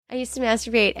I used to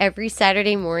masturbate every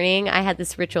Saturday morning. I had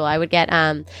this ritual. I would get,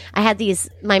 I had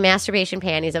my masturbation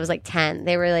panties. I was like 10.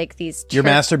 They were like these. Your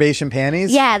masturbation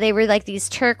panties? Yeah, they were like these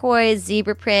turquoise,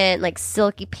 zebra print, like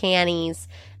silky panties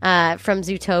from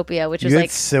Zootopia, which was you had like.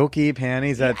 silky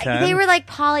panties at 10? They were like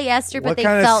polyester, but they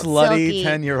felt silky. What kind of slutty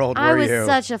 10-year-old were you? I was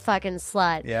such a fucking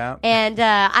slut. Yeah. And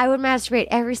I would masturbate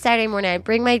every Saturday morning. I'd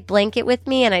bring my blanket with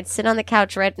me and I'd sit on the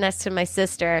couch right next to my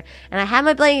sister. And I had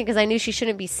my blanket because I knew she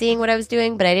shouldn't be seeing what I was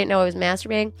doing, but I didn't know I was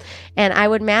masturbating. And I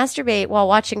would masturbate while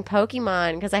watching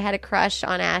Pokemon because I had a crush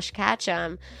on Ash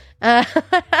Ketchum. And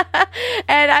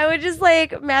I would just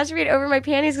like masturbate over my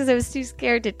panties because I was too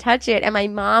scared to touch it. And my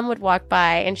mom would walk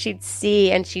by and she'd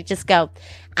see and she'd just go,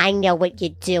 I know what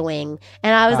you're doing.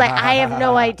 And I was like, I have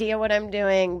no idea what I'm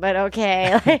doing, but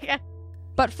okay.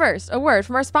 But first, a word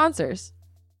from our sponsors.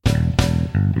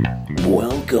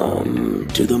 Welcome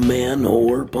to the Man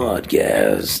Whore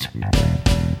Podcast.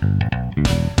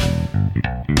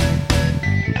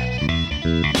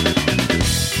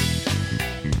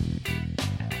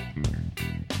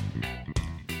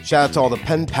 Shout out to all the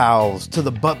pen pals, to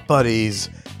the butt buddies,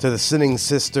 to the sinning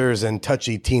sisters and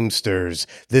touchy teamsters.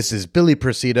 This is Billy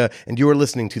Persida, and you are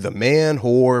listening to the Man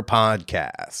Whore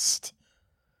Podcast.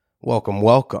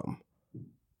 Welcome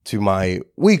to my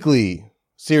weekly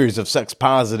series of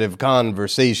sex-positive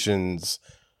conversations.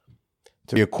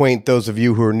 To acquaint those of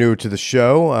you who are new to the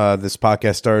show, this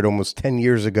podcast started almost 10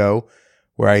 years ago,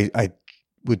 where I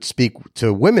would speak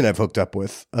to women I've hooked up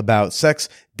with about sex,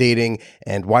 dating,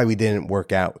 and why we didn't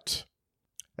work out.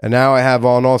 And now I have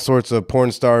on all sorts of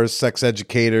porn stars, sex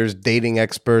educators, dating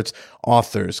experts,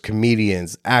 authors,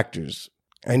 comedians, actors,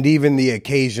 and even the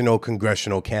occasional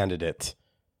congressional candidate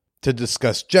to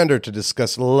discuss gender, to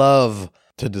discuss love,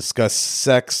 to discuss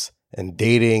sex and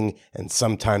dating, and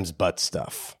sometimes butt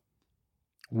stuff.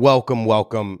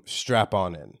 Welcome, strap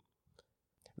on in.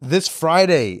 This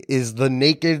Friday is the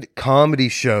Naked Comedy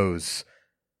Shows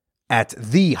at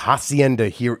the Hacienda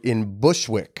here in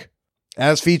Bushwick.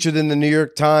 As featured in the New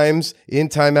York Times, in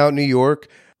Time Out New York,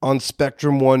 on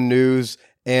Spectrum One News,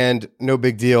 and no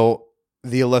big deal,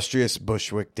 the illustrious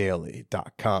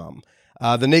BushwickDaily.com.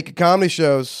 The Naked Comedy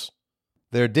Shows,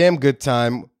 they're a damn good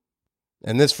time.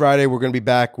 And this Friday, we're going to be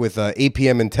back with 8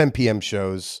 p.m. and 10 p.m.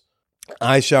 shows.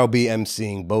 I shall be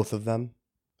emceeing both of them,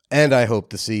 and I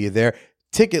hope to see you there.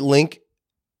 Ticket link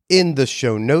in the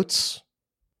show notes,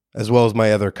 as well as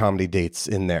my other comedy dates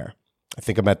in there. I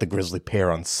think I'm at the Grizzly Pear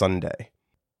on Sunday.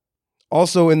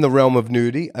 Also in the realm of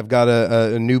nudity, I've got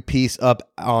a new piece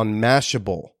up on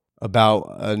Mashable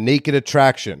about naked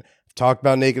attraction. I've talked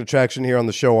about naked attraction here on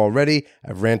the show already.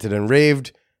 I've ranted and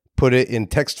raved, put it in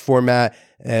text format,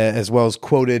 as well as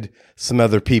quoted some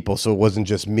other people, so it wasn't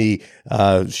just me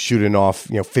shooting off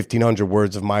 1,500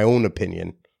 words of my own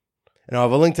opinion. And I'll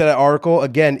have a link to that article,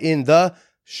 again, in the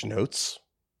schnotes.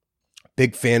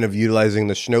 Big fan of utilizing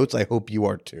the schnotes. I hope you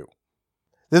are too.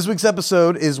 This week's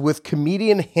episode is with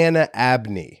comedian Hannah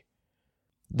Abney.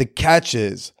 The catch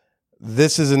is,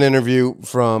 this is an interview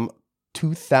from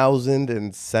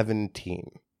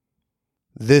 2017.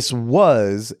 This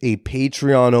was a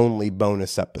Patreon-only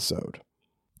bonus episode.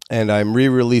 And I'm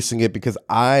re-releasing it because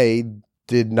I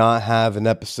did not have an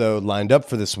episode lined up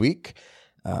for this week.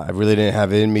 I really didn't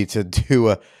have it in me to do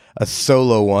a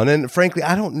solo one. And frankly,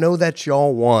 I don't know that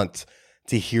y'all want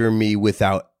to hear me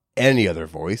without any other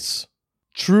voice.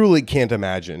 Truly can't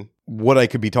imagine what I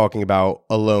could be talking about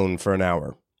alone for an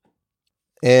hour.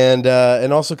 And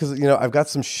also because, I've got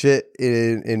some shit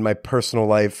in my personal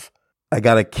life I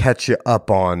got to catch you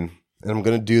up on. And I'm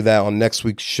going to do that on next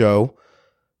week's show.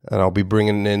 And I'll be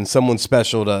bringing in someone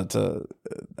special to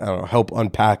I don't know, help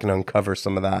unpack and uncover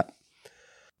some of that.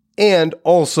 And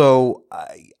also,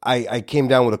 I came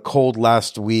down with a cold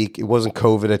last week. It wasn't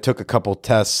COVID. I took a couple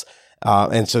tests.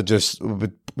 And so just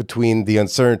between the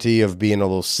uncertainty of being a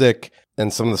little sick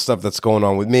and some of the stuff that's going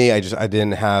on with me, I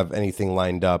didn't have anything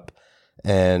lined up.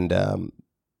 And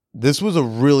this was a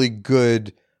really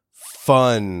good,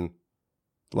 fun,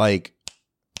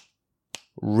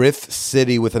 riff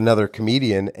city with another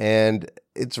comedian. And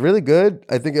it's really good.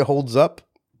 I think it holds up.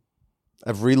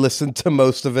 I've re-listened to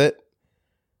most of it.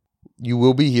 You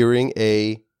will be hearing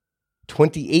a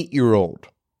 28-year-old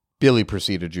Billy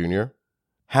Persida Jr.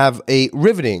 have a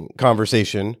riveting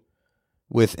conversation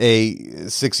with a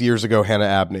 6 years ago Hannah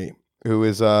Abney, who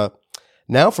is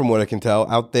now, from what I can tell,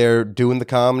 out there doing the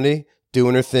comedy,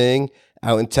 doing her thing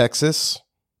out in Texas,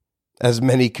 as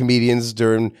many comedians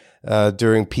during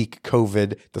peak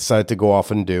COVID decided to go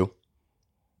off and do.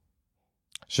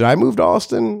 Should I move to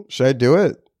Austin? Should I do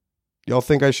it? Y'all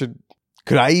think I should?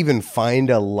 Could I even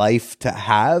find a life to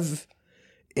have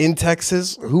in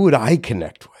Texas? Who would I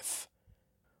connect with?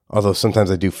 Although sometimes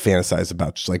I do fantasize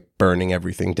about just like burning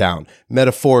everything down.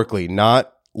 Metaphorically,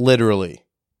 not literally.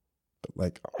 But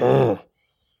like, and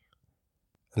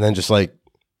then just like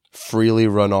freely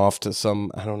run off to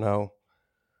some, I don't know,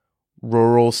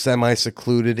 rural,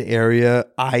 semi-secluded area.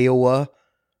 Iowa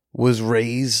was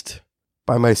raised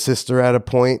by my sister at a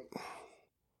point.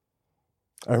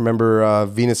 I remember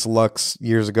Venus Lux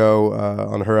years ago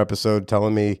on her episode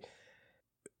telling me,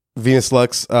 Venus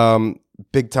Lux,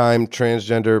 big time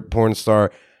transgender porn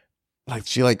star, like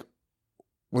she like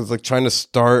was like trying to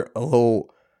start a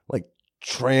little like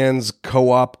trans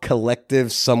co-op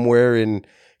collective somewhere in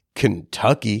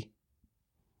Kentucky.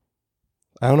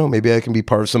 I don't know, maybe I can be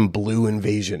part of some blue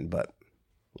invasion, but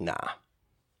nah.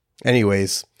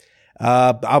 Anyways,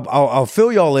 I'll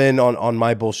fill y'all in on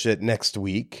my bullshit next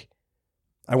week.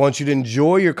 I want you to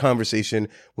enjoy your conversation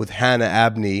with Hannah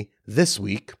Abney this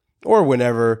week, or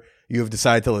whenever you have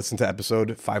decided to listen to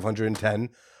episode 510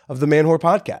 of the Man Whore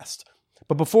Podcast.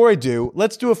 But before I do,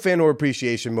 let's do a fan whore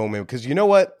appreciation moment, because you know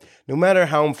what? No matter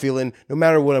how I'm feeling, no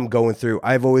matter what I'm going through,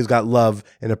 I've always got love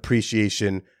and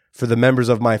appreciation for the members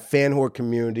of my fan whore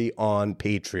community on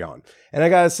Patreon. And I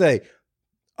gotta say,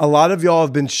 a lot of y'all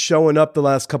have been showing up the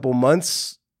last couple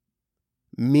months.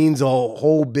 Means a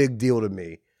whole big deal to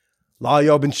me. A lot of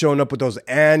y'all been showing up with those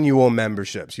annual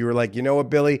memberships. You were like, you know what,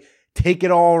 Billy? Take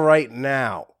it all right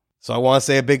now. So I want to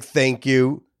say a big thank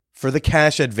you for the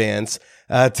cash advance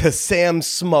to Sam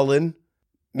Smullen.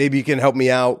 Maybe you can help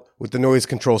me out with the noise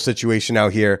control situation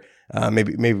out here.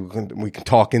 Maybe we can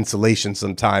talk insulation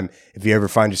sometime if you ever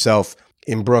find yourself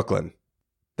in Brooklyn.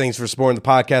 Thanks for supporting the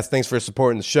podcast. Thanks for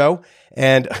supporting the show.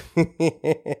 And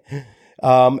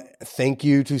thank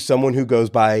you to someone who goes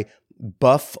by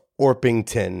Buff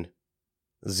Orpington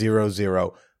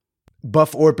 00.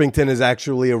 Buff Orpington is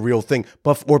actually a real thing.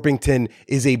 Buff Orpington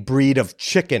is a breed of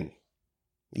chicken.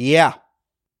 Yeah.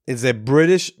 It's a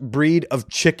British breed of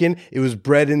chicken. It was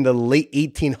bred in the late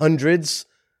 1800s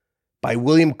by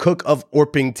William Cook of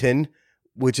Orpington,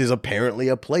 which is apparently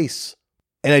a place.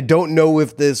 And I don't know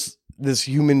if this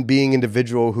human being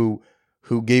individual who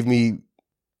gave me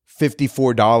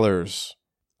 $54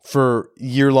 for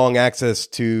year-long access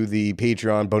to the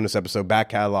Patreon bonus episode back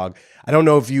catalog. I don't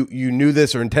know if you knew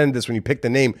this or intended this when you picked the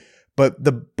name, but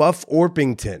the Buff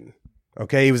Orpington,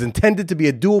 okay, it was intended to be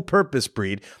a dual-purpose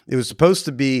breed. It was supposed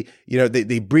to be,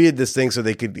 they breeded this thing so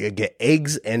they could get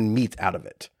eggs and meat out of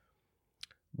it.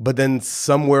 But then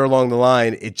somewhere along the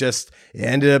line, it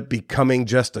ended up becoming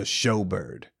just a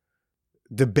showbird.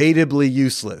 Debatably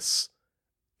useless.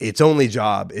 Its only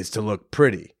job is to look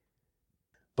pretty.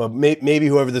 But maybe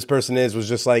whoever this person is was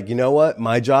just like, you know what?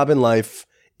 My job in life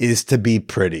is to be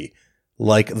pretty,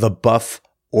 like the Buff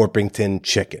Orpington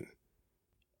chicken.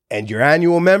 And your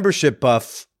annual membership,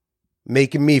 Buff,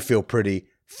 making me feel pretty.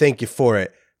 Thank you for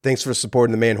it. Thanks for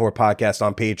supporting the Man Whore Podcast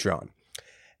on Patreon.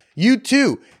 You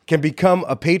too can become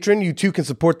a patron. You too can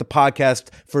support the podcast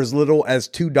for as little as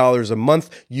 $2 a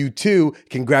month. You too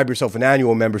can grab yourself an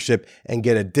annual membership and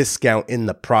get a discount in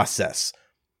the process.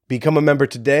 Become a member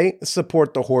today.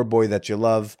 Support the whore boy that you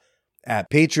love at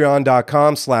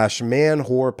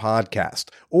patreon.com/manwhorepodcast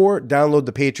or download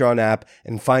the Patreon app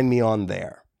and find me on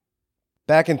there.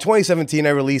 Back in 2017,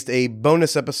 I released a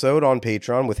bonus episode on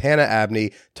Patreon with Hannah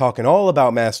Abney talking all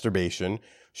about masturbation.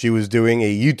 She was doing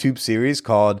a YouTube series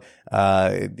called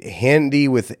Handy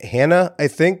with Hannah, I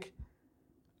think.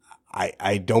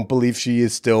 I don't believe she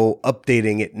is still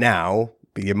updating it now,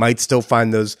 but you might still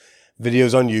find those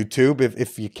videos on YouTube.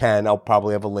 If you can, I'll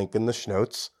probably have a link in the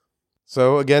notes.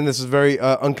 So again, this is very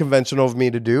unconventional of me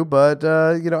to do, but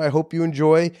I hope you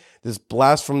enjoy this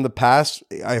blast from the past.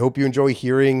 I hope you enjoy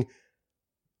hearing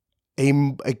a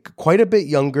quite a bit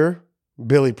younger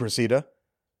Billy Procida.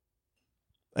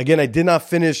 Again, I did not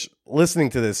finish listening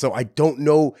to this, so I don't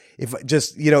know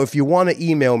if you want to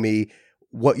email me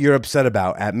what you're upset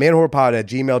about at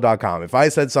manwhorepod@gmail.com. If I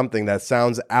said something that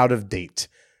sounds out of date,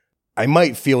 I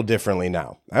might feel differently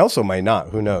now. I also might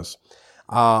not. Who knows?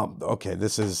 Okay,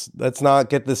 let's not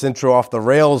get this intro off the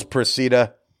rails,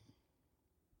 Procida.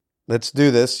 Let's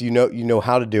do this. You know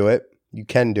how to do it. You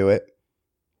can do it.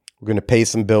 We're going to pay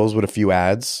some bills with a few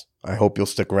ads. I hope you'll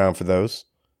stick around for those.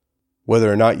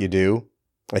 Whether or not you do,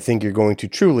 I think you're going to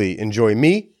truly enjoy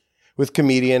me with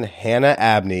comedian Hannah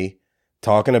Abney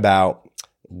talking about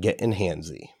getting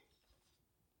handsy.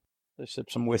 Let's sip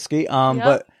some whiskey.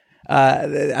 But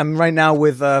I'm right now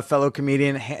with fellow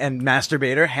comedian and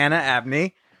masturbator Hannah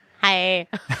Abney. Hi.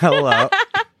 Hello.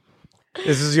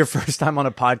 This is your first time on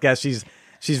a podcast. She's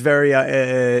She's very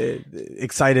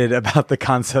excited about the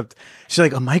concept. She's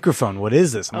like, a microphone. What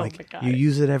is this? I'm Oh like, my God. you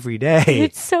use it every day.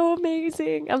 It's so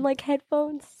amazing. I'm like,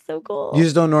 headphones, so cool. You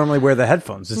just don't normally wear the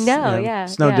headphones. It's, No, yeah,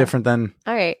 It's no yeah. different than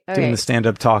All right. doing the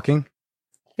stand-up talking.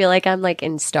 I feel like I'm like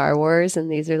in Star Wars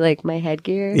and these are like my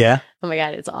headgear. Yeah. Oh my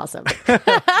God, it's awesome.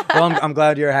 Well, I'm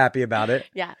glad you're happy about it.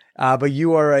 Yeah. But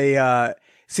you are a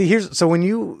so when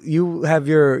you have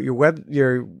your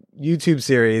YouTube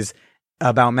series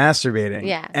about masturbating,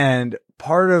 Yeah. and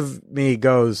part of me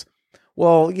goes,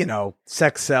 well,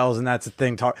 sex sells and that's a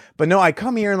thing. But no, I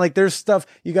come here and like there's stuff.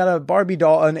 You got a Barbie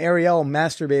doll, an Ariel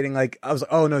masturbating. Like I was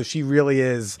like, oh no, she really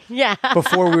is. Yeah.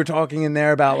 Before we were talking in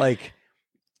there about like,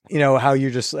 how you're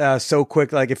just so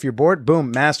quick. Like if you're bored,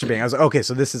 boom, masturbating. I was like, okay,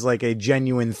 so this is like a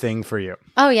genuine thing for you.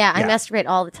 Oh yeah, I Yeah. masturbate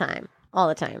all the time. All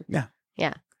the time. Yeah.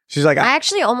 Yeah. She's like, I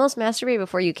actually almost masturbated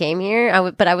before you came here,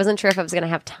 but I wasn't sure if I was going to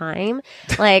have time.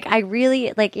 Like, I really,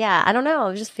 I don't know. I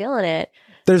was just feeling it.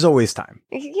 there's always time.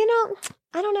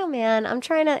 I don't know, man. I'm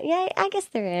trying to, I guess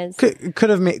there is. Could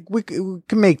have made we can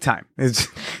make time. It's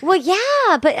Well,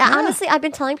 yeah, but honestly, I've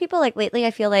been telling people like lately,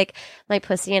 I feel like my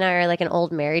pussy and I are like an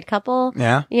old married couple.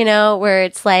 yeah. Where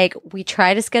it's like we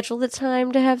try to schedule the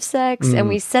time to have sex and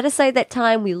we set aside that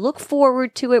time. We look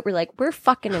forward to it. We're like, we're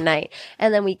fucking tonight.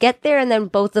 And then we get there and then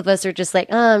both of us are just like,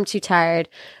 oh, I'm too tired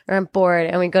or I'm bored.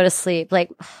 And we go to sleep.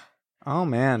 Like, Oh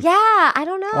man. yeah, I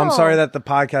don't know. Well, I'm sorry that the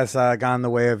podcast got in the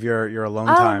way of your alone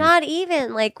time. Not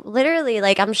even. Like, literally,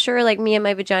 like, I'm sure, like, me and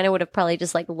my vagina would have probably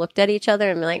just, like, looked at each other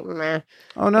and be like, meh,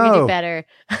 Oh we can do no. better.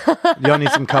 Y'all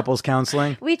need some couples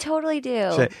counseling. We totally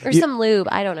do. Shit. Or You- some lube.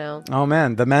 I don't know. Oh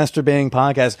man, the masturbating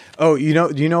podcast. Oh, do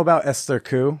you know about Esther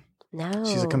Koo? No.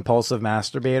 She's a compulsive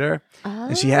masturbator, Oh.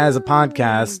 and she has a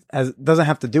podcast. Doesn't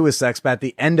have to do with sex, but at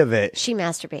the end of it, She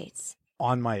masturbates.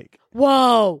 on mic.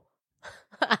 Whoa.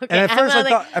 Okay, And at first I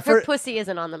thought- at her fir- pussy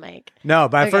isn't on the mic. No,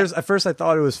 but Okay. at first I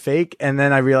thought it was fake, and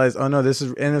then I realized, oh no, this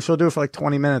is, and she'll do it for like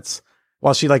 20 minutes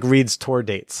while she like reads tour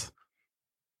dates.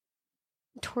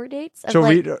 Tour dates? Of, She'll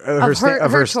like- read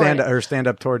her tour stand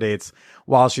up tour dates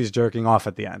while she's jerking off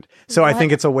at the end. So I What?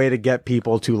 think it's a way to get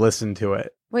people to listen to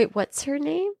it. Wait, what's her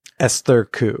name? Esther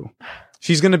Koo.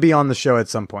 She's going to be on the show at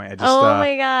some point. I just, Oh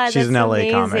my God. she's that's an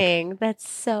LA comic. amazing. That's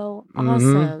so Mhm.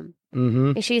 awesome.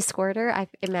 Mm-hmm. Is she a squirter? I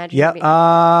imagine. Yeah. maybe-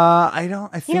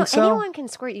 I think so. anyone can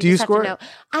squirt. You Do you just squirt? have to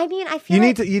know. I mean, I feel You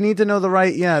like need to know the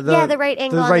right, the right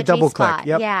angle, the on right the double G-spot. click.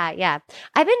 Yep. Yeah.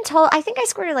 I've been told. I think I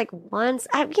squirted like once.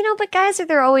 But guys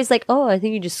they're always like, "Oh, I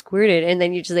think you just squirted," and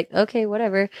then you're just like, "Okay,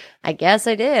 whatever. I guess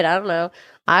I did. I don't know.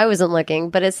 I wasn't looking."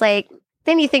 But it's like,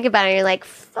 then you think about it, and you're like,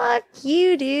 "Fuck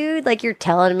you, dude!" Like you're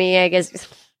telling me, I guess.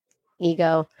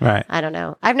 Ego. Right. I don't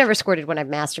know. I've never squirted when I've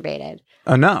masturbated.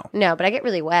 Oh no. No, but I get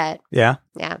really wet. Yeah.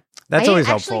 Yeah. That's I always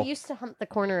actually helpful. used to hump the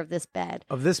corner of this bed.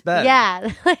 Of this bed. Yeah.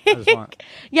 just want-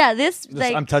 Yeah, this Just-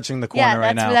 like I'm touching the corner yeah,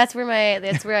 right now. that's where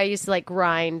I used to like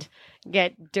grind,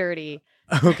 get dirty.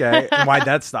 Okay. And why'd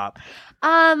that stop?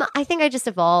 I think I just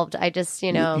evolved. I just,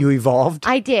 You evolved?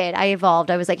 I did. I evolved.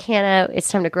 I was like, Hannah, it's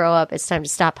time to grow up. It's time to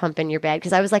stop humping your bed.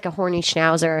 Because I was like a horny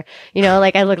schnauzer.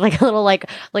 Like I looked like a little like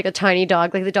a tiny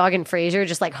dog, like the dog in Frasier,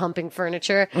 just like humping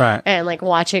furniture Right. and like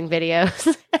watching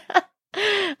videos.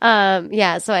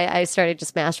 Yeah. So I started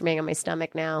just masturbating on my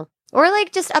stomach now, or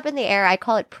like just up in the air. I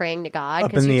call it praying to God.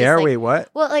 Up 'cause in you the just, air? like, Wait, what?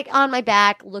 Well, like on my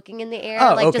back, looking in the air,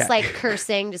 Oh, like okay. just like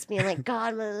cursing, just being like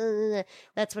God.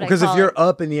 That's what I Because call if you're it.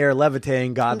 up in the air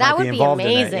levitating, God That might would be be involved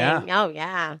amazing. in it. Yeah. Oh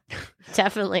yeah,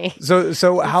 definitely.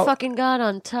 So how Fucking God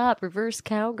on top, reverse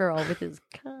cowgirl with his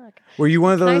cock. were you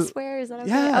one of Can I those? swear? Is that okay?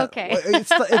 Yeah. Okay.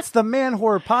 Well, it's the Man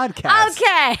Whore podcast.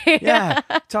 Okay. Yeah.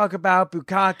 Talk about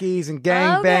bukakis and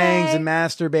gangbangs Okay. and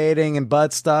masturbating and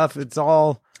butt stuff. It's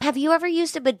all. Have you ever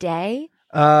used a bidet?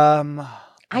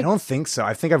 I don't think so.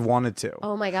 I think I've wanted to.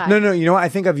 Oh my God. No. You know what? I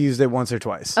think I've used it once or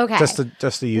twice. Okay. Just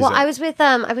to use Well, it. I was with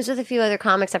a few other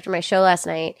comics after my show last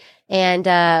night, and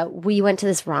we went to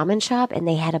this ramen shop, and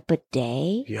they had a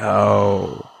bidet.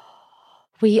 Yo.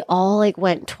 We all like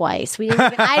went twice.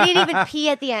 I didn't even pee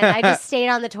at the end. I just stayed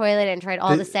on the toilet and tried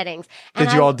all the settings. And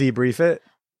Did you all debrief it?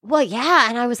 Well, yeah,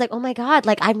 and I was like, oh my God,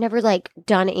 like I've never like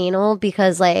done anal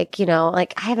because like,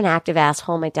 like I have an active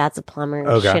asshole. My dad's a plumber and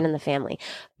Okay. shit in the family.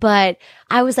 But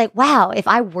I was like, wow, if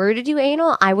I were to do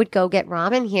anal, I would go get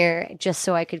ramen here just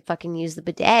so I could fucking use the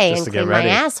bidet Just and to get clean my ready.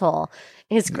 asshole.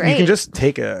 It's great. You can just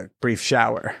take a brief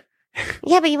shower.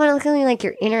 Yeah, but you want to clean like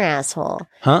your inner asshole.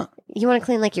 Huh? You want to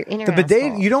clean like your inner The bidet,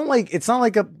 asshole. you don't like. It's not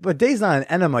like a bidet's not an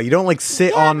enema. You don't like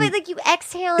sit yeah, on. but like you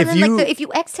exhale, and If then you- like if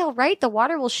you exhale right, the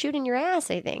water will shoot in your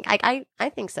ass. I think. I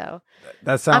think so.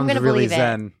 That sounds gonna really believe it.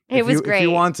 zen. It If was you great.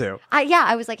 want to.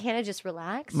 I was like, Hannah, just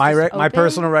relax. My just my open.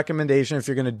 personal recommendation, if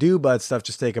you're gonna do butt stuff,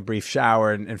 just take a brief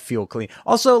shower and feel clean.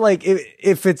 Also, like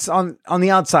if it's on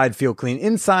the outside, feel clean.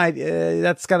 Inside,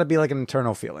 that's got to be like an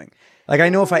internal feeling. Like I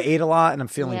know if I ate a lot and I'm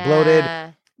feeling bloated,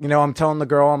 you know, I'm telling the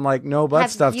girl, I'm like, no butt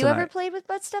stuff Have you tonight. ever played with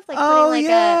butt stuff? Like Oh putting like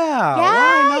yeah.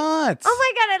 Why not? Oh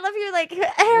my god, I love your like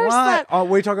hair Why? stuff. Oh,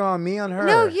 we're talking about me on her.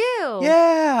 No, you.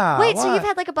 Yeah. Wait, so why? you've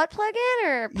had like a butt plug in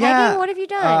or pegging? Yeah. What have you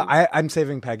done? I'm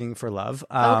saving pegging for love.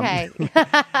 Okay.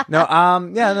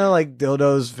 No, like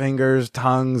dildos, fingers,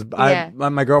 tongues. Yeah.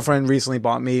 My girlfriend recently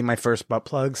bought me my first butt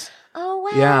plugs. Oh wow.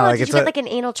 Yeah, like Did it's you get a- like an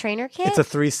anal trainer kit? It's a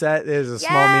 3-set. It is a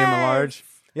small, medium, and large.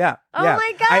 Yeah. Oh yeah.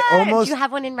 my god. I almost Do you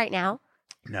have one in right now?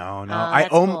 no. Oh, I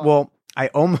that's cool. Well, I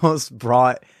almost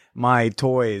brought my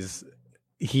toys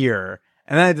here,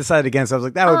 and then I decided against. I was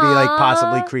like, that would be like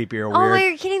possibly Aw. creepy or Oh weird. my,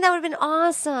 you're kidding. That would have been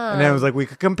awesome. And then I was like, we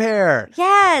could compare.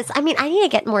 Yes. I mean, I need to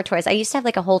get more toys. I used to have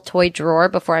like a whole toy drawer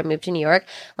before I moved to New York.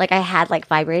 Like I had like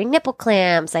vibrating nipple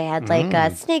clamps. I had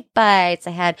like snake bites.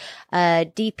 I had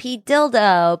a DP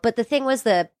dildo. But the thing was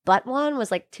the butt one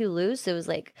was like too loose. It was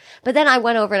like, but then I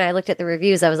went over and I looked at the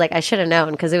reviews. I was like, I should have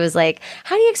known because it was like,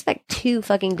 how do you expect two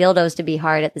fucking dildos to be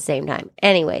hard at the same time?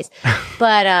 Anyways,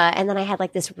 but, and then I had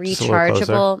like this a little closer.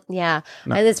 rechargeable. Yeah.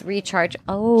 I had this recharge.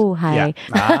 Oh, hi. Yeah.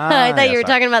 I thought you were sorry.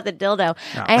 talking about the dildo.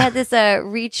 No. I had this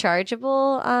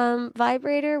rechargeable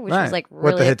vibrator, which was like What,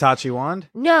 really the Hitachi wand?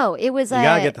 no, it was You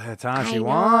gotta get the Hitachi I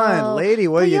wand, know. lady.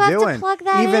 What But are you you have to doing? plug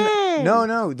that in.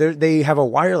 No, they have a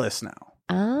wireless now.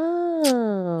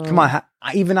 Oh, Come on,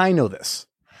 even I know this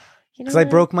You know because I what?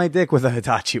 broke my dick with a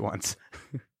Hitachi once.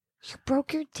 You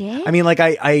broke your dick. I mean, like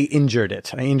I injured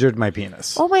it. I injured my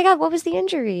penis. oh my god, what was the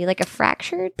injury? Like a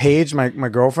fractured? Paige, my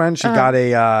girlfriend, she got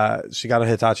a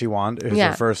Hitachi wand. It was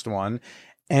Yeah. her first one,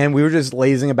 and we were just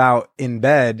lazing about in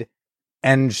bed,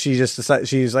 and she just decided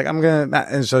she's like,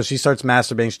 and so she starts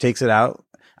masturbating. She takes it out.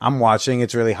 I'm watching.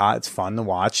 It's really hot. It's fun to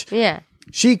watch. Yeah.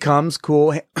 She comes,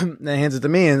 cool, and hands it to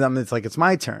me, and it's like it's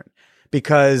my turn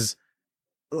because,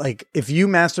 like, if you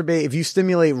masturbate, if you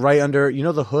stimulate right under,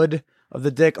 the hood of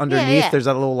the dick underneath, yeah. there's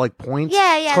that little like point.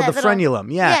 Yeah, It's called that the little-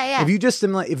 frenulum. Yeah. Yeah. If you just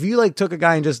stimulate, if you like took a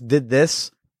guy and just did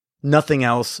this, nothing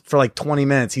else for like 20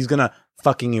 minutes, he's gonna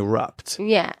fucking erupt.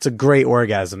 Yeah. It's a great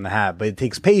orgasm to have, but it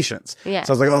takes patience. Yeah.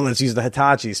 So I was like, oh, let's use the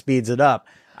Hitachi, speeds it up.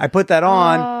 I put that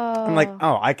on. I'm like,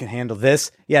 oh, I can handle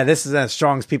this. Yeah, this is as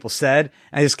strong as people said.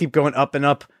 I just keep going up and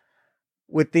up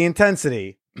with the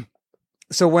intensity.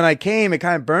 So when I came, it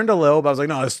kind of burned a little, but I was like,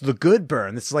 no, this is the good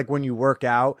burn. This is like when you work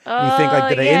out and you think like,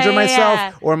 did I yeah, injure yeah, myself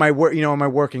yeah. or am I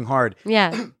working hard?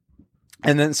 Yeah.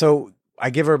 And then so I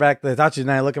give her back the Hitachi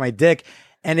and I look at my dick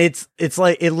and it's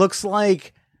like, it looks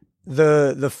like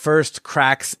the first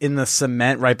cracks in the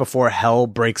cement right before hell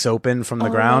breaks open from the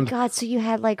ground. Oh my god, so you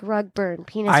had like rug burn,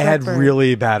 penis I rug had burn.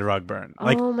 really bad rug burn.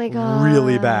 Like, Oh my God.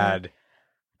 really bad.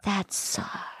 That sucks.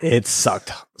 It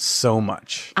sucked so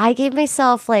much. I gave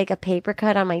myself like a paper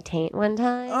cut on my taint one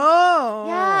time. Oh.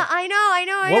 Yeah, I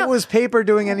know. What was paper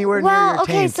doing anywhere near Well, your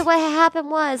okay, taint? so what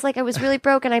happened was like I was really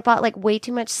broke and I bought like way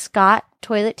too much Scott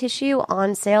toilet tissue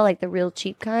on sale, like the real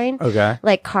cheap kind. Okay.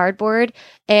 Like cardboard.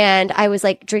 And I was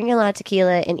like drinking a lot of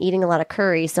tequila and eating a lot of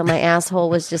curry. So my asshole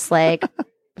was just like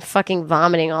fucking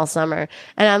vomiting all summer.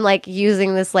 And I'm like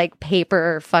using this like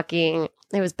paper fucking,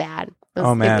 it was bad.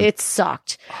 Oh, man. It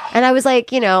sucked. And I was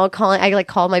like, I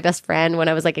called my best friend when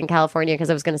I was like in California because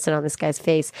I was going to sit on this guy's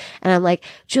face. And I'm like,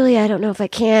 Julia, I don't know if I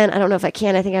can.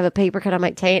 I think I have a paper cut on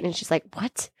my taint. And she's like,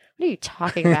 what? What are you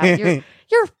talking about?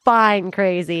 You're fine,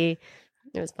 crazy.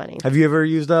 It was funny. Have you ever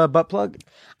used a butt plug?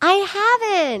 I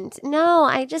haven't. No,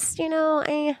 I just,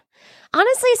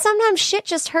 honestly, sometimes shit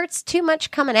just hurts too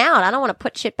much coming out. I don't want to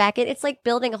put shit back in. It's like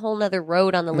building a whole nother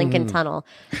road on the Lincoln Tunnel.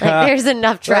 Like there's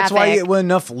enough traffic. That's why with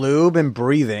enough lube and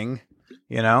breathing,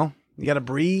 you got to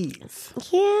breathe.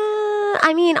 Yeah.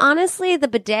 I mean, honestly, the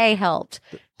bidet helped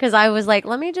because I was like,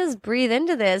 let me just breathe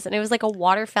into this. And it was like a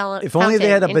water fountain. If only they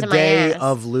had a into my bidet ass.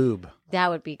 of lube. That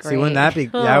would be great. See, wouldn't that be?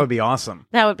 That would be awesome.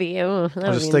 That would be. Ooh, that I'll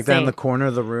would just be stick that in insane. the corner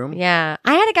of the room. Yeah.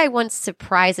 I had a guy once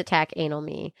surprise attack anal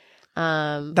me.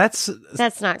 That's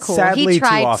not cool. sadly He too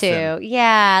tried often. to.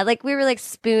 Yeah. Like we were like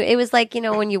spoon. It was like,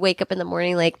 when you wake up in the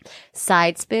morning, like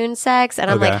side spoon sex and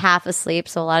I'm Okay. like half asleep.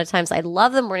 So a lot of times I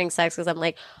love the morning sex because I'm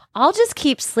like, I'll just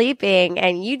keep sleeping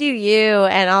and you do you.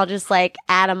 And I'll just like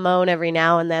add a moan every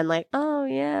now and then like, oh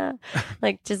yeah,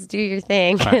 like just do your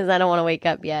thing because I don't want to wake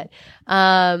up yet.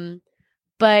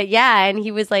 But yeah, and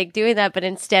he was like doing that, but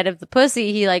instead of the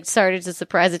pussy, he like started to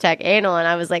surprise attack anal, and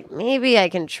I was like, maybe I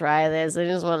can try this. I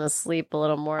just want to sleep a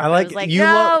little more. I like was like, you.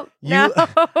 no.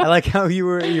 I like how you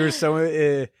were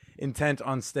so intent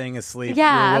on staying asleep.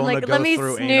 Yeah, You were I'm willing like, to go let me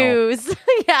through anal. snooze.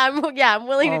 I'm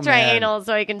willing Oh, to try man. anal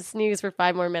so I can snooze for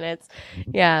 5 more minutes.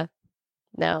 Yeah,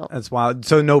 no, That's wild.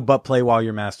 So no butt play while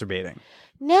you're masturbating.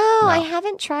 no, I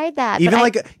haven't tried that. Even but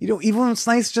like even when it's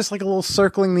nice, just like a little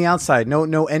circling the outside.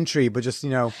 No entry, but just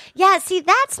yeah, see,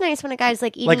 that's nice when a guy's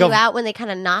like eating Like you a- out when they kind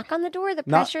of knock on the door. The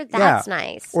Not- pressure, that's yeah.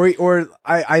 nice. Or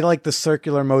I like the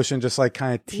circular motion, just like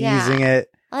kind of teasing it.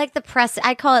 I like the press.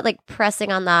 I call it like pressing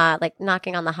on the, like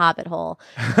knocking on the hobbit hole.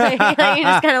 Like, you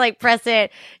just kind of like press it,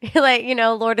 like,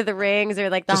 Lord of the Rings or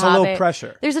like the Just Hobbit. a little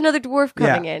pressure. There's another dwarf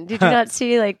coming in. Did you not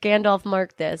see like Gandalf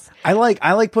marked this? I like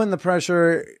putting the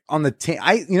pressure on the taint.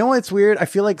 You know what's weird? I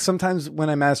feel like sometimes when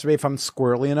I masturbate, if I'm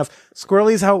squirrely enough,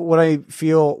 squirrely is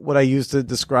what I use to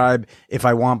describe if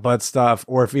I want butt stuff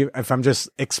or if I'm just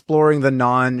exploring the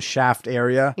non-shaft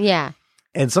area. Yeah.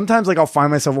 And sometimes like I'll find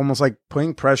myself almost like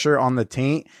putting pressure on the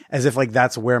taint as if like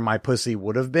that's where my pussy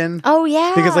would have been. Oh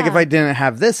yeah. Because like if I didn't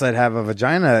have this, I'd have a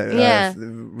vagina Yeah.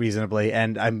 reasonably.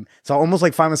 And so I almost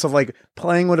like find myself like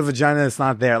playing with a vagina that's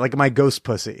not there, like my ghost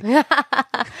pussy.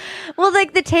 Well,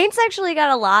 like the taint's actually got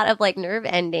a lot of like nerve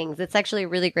endings. It's actually a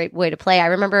really great way to play. I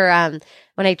remember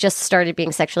when I just started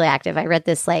being sexually active, I read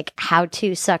this like how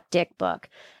to suck dick book.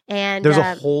 And There's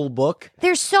a whole book.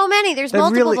 there's so many. There's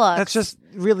multiple books. That's just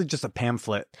really just a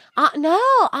pamphlet. No,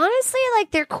 honestly,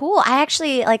 like they're cool. I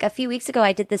actually like a few weeks ago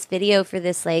I did this video for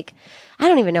this like I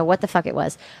don't even know what the fuck it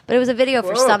was, but it was a video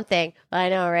for something. I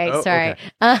know, right? Oh, Sorry.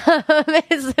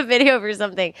 It's a video for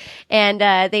something, and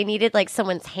they needed like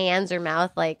someone's hands or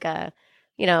mouth, like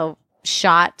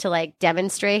shot to like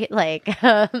demonstrate like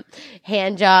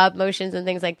hand job motions and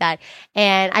things like that.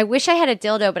 And I wish I had a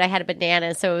dildo, but I had a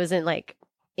banana, so it wasn't like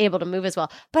able to move as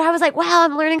well. But I was like, wow,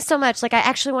 I'm learning so much. Like I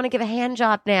actually want to give a hand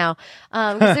job now.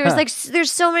 Because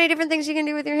there's so many different things you can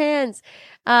do with your hands.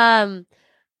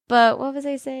 But what was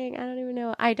I saying? I don't even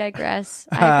know. I digress.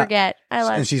 I forget.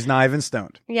 And she's not even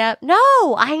stoned. Yep. No,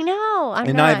 I know.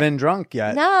 I'm not even drunk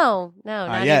yet. No,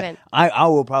 not yet. even. I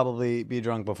will probably be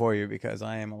drunk before you because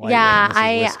I am a lightweight. Yeah,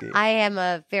 and this is whiskey. I am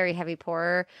a very heavy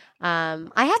pourer. I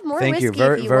have more Thank whiskey you.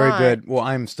 Very if you very want. good. Well,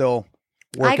 I'm still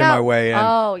working my way in.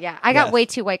 Oh yeah, I got Yes. way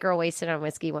too white girl wasted on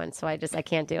whiskey once, so I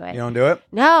can't do it. You don't do it?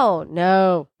 No.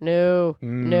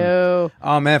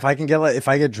 Oh man, if I can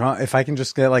get drunk, if I can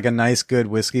just get like a nice good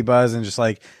whiskey buzz and just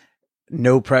like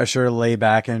no pressure, lay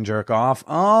back and jerk off.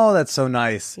 Oh, that's so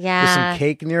nice. Yeah. With some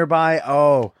cake nearby.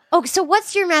 Oh, So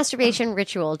what's your masturbation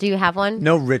ritual? Do you have one?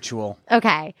 no ritual.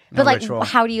 Okay, No but like, ritual.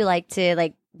 how do you like to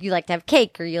like? You like to have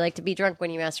cake, or you like to be drunk when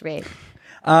you masturbate?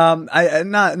 I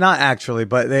not actually,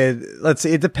 but let's see.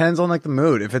 It depends on like the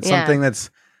mood. If it's Yeah. something that's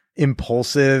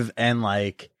impulsive and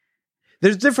like,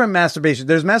 there's different masturbation.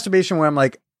 There's masturbation where I'm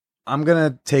like, I'm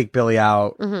gonna take Billy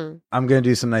out. Mm-hmm. I'm gonna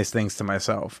do some nice things to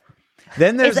myself.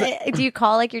 Then there's Do you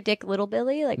call like your dick Little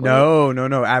Billy? Like no,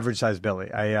 average size Billy.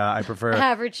 I prefer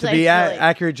Average to size be Billy.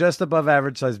 accurate, just above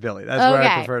average size Billy. That's where I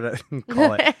Okay. prefer to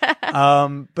call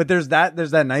it. But there's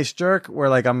that nice jerk where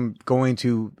like I'm going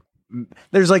to.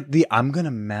 There's like I'm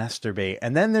gonna masturbate,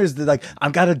 and then there's the like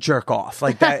I've got to jerk off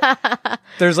like that.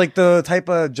 There's like the type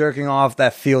of jerking off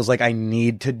that feels like I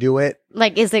need to do it.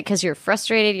 Like, is it because you're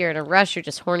frustrated? You're in a rush? You're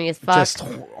just horny as fuck? Just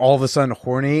all of a sudden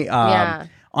horny. Yeah.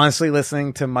 Honestly,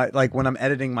 listening to my when I'm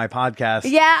editing my podcast.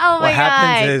 Yeah. Oh my What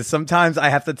happens god. is sometimes I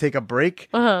have to take a break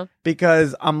Uh-huh.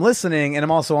 because I'm listening and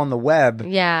I'm also on the web.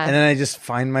 Yeah. And then I just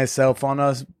find myself on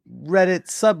a Reddit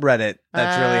subreddit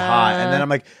that's really hot. And then I'm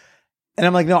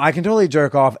like, no, I can totally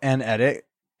jerk off and edit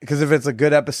because if it's a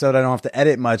good episode, I don't have to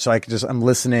edit much. So I'm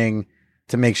listening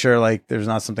to make sure like there's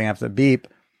not something I have to beep.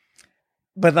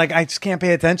 But like I just can't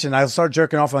pay attention. I'll start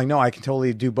jerking off. I'm like, no, I can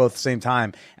totally do both at the same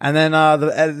time. And then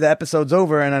the episode's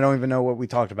over and I don't even know what we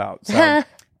talked about. So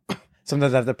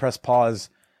sometimes I have to press pause.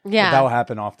 Yeah. But that will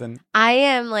happen often. I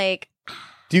am like,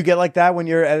 Do you get like that when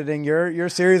you're editing your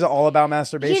series all about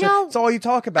masturbation? You know, it's all you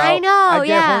talk about. I know, I get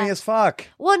yeah. horny as fuck.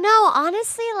 well, no,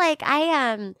 honestly, like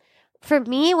for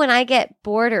me, when I get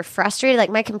bored or frustrated,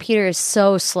 like my computer is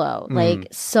so slow, like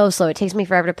so slow. It takes me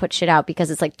forever to put shit out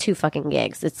because it's like 2 fucking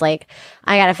gigs. It's like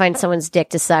I gotta find someone's dick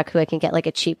to suck who I can get like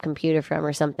a cheap computer from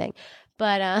or something.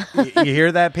 But You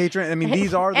hear that, patron? I mean,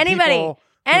 these are the anybody, people.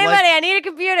 I need a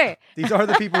computer. These are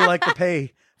the people who like to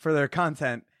pay for their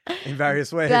content. in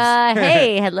various ways.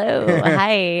 Hey, hello,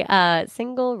 hi.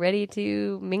 Single, ready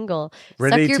to mingle.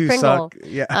 Ready suck your to Pringle. suck.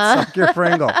 Yeah, suck your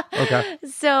Pringle. Okay.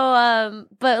 So,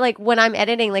 but like when I'm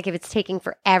editing, like if it's taking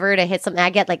forever to hit something, I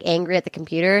get like angry at the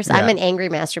computer. So I'm Yeah. an angry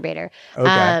masturbator.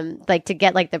 Okay. Like to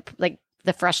get like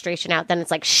the frustration out, then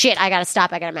it's like, shit, I gotta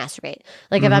stop, I gotta masturbate.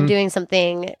 Like if I'm doing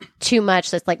something too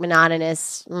much that's like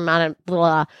monotonous,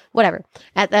 blah, whatever,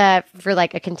 for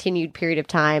like a continued period of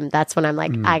time, that's when I'm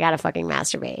like, I gotta fucking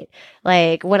masturbate.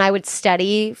 Like when I would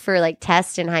study for like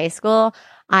tests in high school,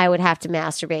 I would have to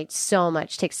masturbate so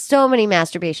much, take so many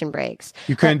masturbation breaks.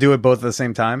 You couldn't do it both at the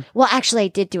same time? Well, actually, I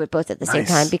did do it both at the same Nice.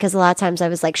 time because a lot of times I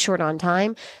was like short on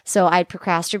time. So I'd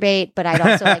procrastinate, but I'd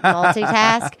also like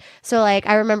multitask. So like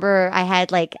I remember I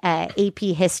had like AP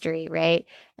history, right?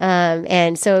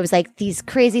 And so it was like these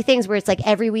crazy things where it's like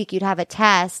every week you'd have a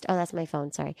test. Oh, that's my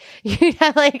phone. Sorry. You'd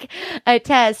have like a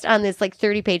test on this like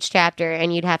 30-page chapter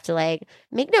and you'd have to like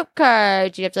make note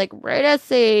cards. You'd have to like write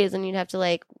essays and you'd have to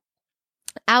like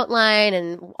outline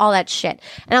and all that shit.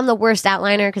 And I'm the worst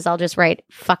outliner because I'll just write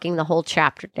fucking the whole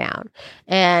chapter down.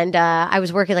 And I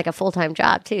was working like a full-time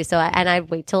job too. So I'd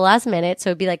wait till the last minute. So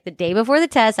it'd be like the day before the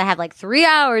test. I have like 3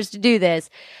 hours to do this.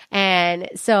 And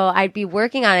so I'd be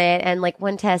working on it. And like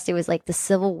one test, it was like the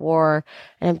Civil War.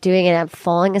 And I'm doing it. I'm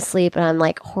falling asleep and I'm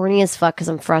like horny as fuck because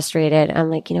I'm frustrated. I'm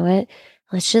like, you know what?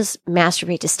 Let's just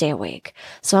masturbate to stay awake.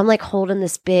 So I'm like holding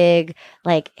this big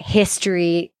like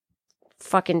history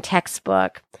fucking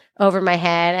textbook over my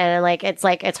head and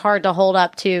it's hard to hold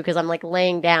up too because I'm like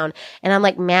laying down and I'm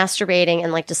like masturbating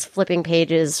and like just flipping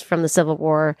pages from the Civil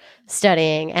War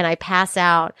studying and I pass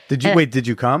out. Did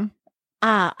you come?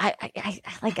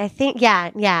 I think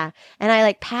yeah and I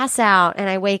like pass out and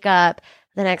I wake up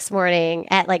the next morning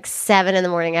at like 7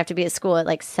 a.m. I have to be at school at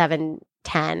like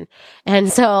 7:10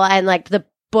 and like the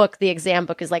exam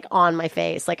book is like on my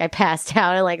face. Like I passed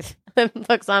out and like the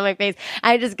book's on my face.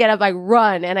 I just get up, I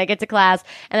run and I get to class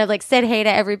and I've like said hey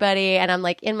to everybody and I'm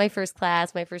like in my first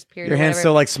class, my first period. Your hand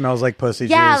still like smells like pussy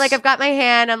yeah, juice. like I've got my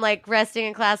hand, I'm like resting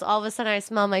in class. All of a sudden I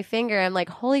smell my finger. I'm like,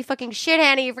 holy fucking shit,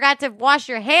 Hannah, you forgot to wash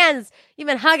your hands. You've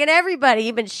been hugging everybody.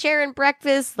 You've been sharing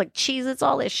breakfast, like Cheez-Its,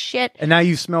 all this shit. And now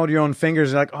you smelled your own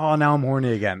fingers. You're like, oh, now I'm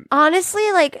horny again.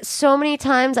 Honestly, like so many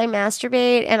times I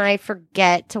masturbate and I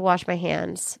forget to wash my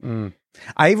hands.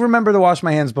 I remember to wash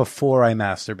my hands before I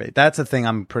masturbate. That's a thing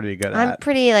I'm pretty good at. I'm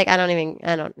pretty like I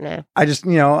don't know. I just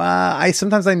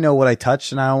sometimes I know what I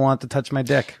touch and I don't want to touch my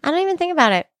dick. I don't even think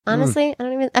about it. Honestly, I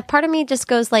don't even. A part of me just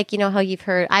goes like, you know how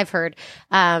I've heard,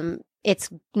 it's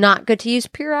not good to use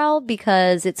Purell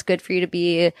because it's good for you to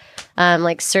be,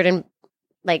 like certain,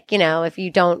 like, you know, if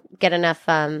you don't get enough,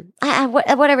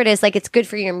 whatever it is, like it's good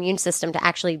for your immune system to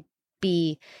actually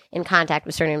be in contact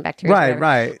with certain bacteria.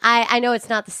 Right. I know it's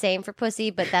not the same for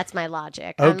pussy, but that's my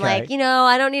logic. I'm Okay. like,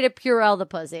 I don't need to Purell the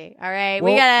pussy. All right,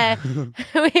 we gotta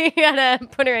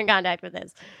put her in contact with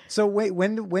this. So wait,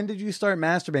 when did you start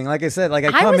masturbating? Like I said, like I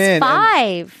I come was in.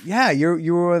 5. Yeah,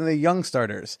 you were one of the young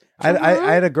starters. I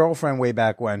had a girlfriend way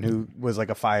back when who was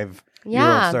like a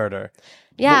 5-year-old starter.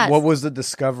 Yeah. What was the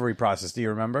discovery process? Do you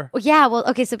remember? Yeah. Well,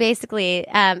 okay. So basically,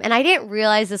 and I didn't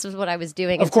realize this was what I was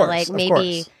doing until like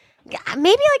maybe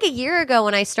like a year ago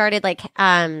when I started like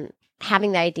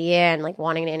having the idea and like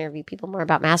wanting to interview people more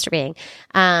about masturbating.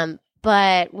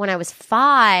 But when I was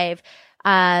 5,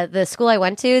 the school I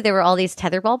went to, there were all these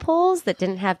tetherball poles that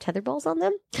didn't have tetherballs on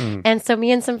them. And so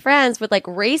me and some friends would like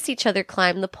race each other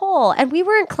climb the pole. And we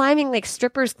weren't climbing like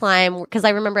strippers climb because I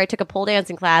remember I took a pole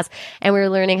dancing class and we were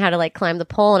learning how to like climb the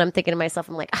pole. And I'm thinking to myself,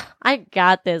 I'm like, I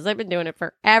got this. I've been doing it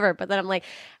forever. But then I'm like,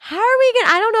 how are we going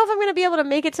to, I don't know if I'm going to be able to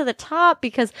make it to the top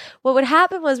because what would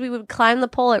happen was we would climb the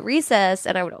pole at recess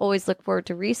and I would always look forward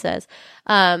to recess.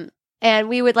 And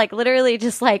we would like literally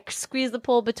just like squeeze the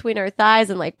pole between our thighs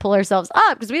and like pull ourselves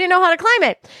up because we didn't know how to climb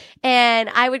it. And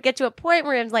I would get to a point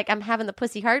where it's like, I'm having the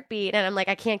pussy heartbeat and I'm like,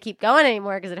 I can't keep going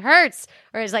anymore because it hurts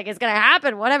or it's like, it's going to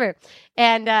happen, whatever.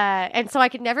 And so I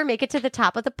could never make it to the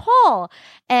top of the pole.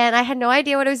 And I had no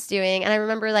idea what I was doing. And I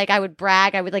remember like I would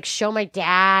brag, I would like show my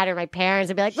dad or my parents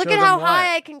and be like, look Show at how them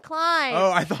high I can climb.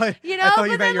 Oh, I thought you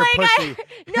but meant your pussy.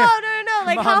 No,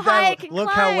 like Mom, how high Dad, I can look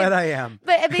climb. how wet I am.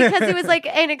 But because it was like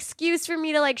an excuse for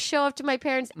me to like show up to my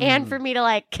parents and for me to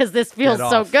like, because this feels Get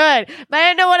so off. good. But I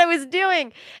didn't know what I was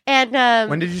doing. And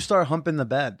When did you start humping the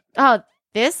bed? oh,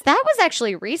 That was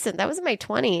actually recent. That was in my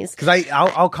 20s. Because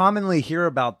I'll commonly hear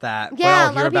about that. Yeah,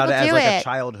 but I'll hear about it as like a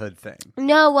childhood thing.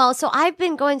 No, well, so I've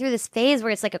been going through this phase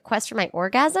where it's like a quest for my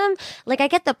orgasm. Like I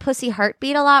get the pussy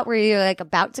heartbeat a lot where you're like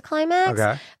about to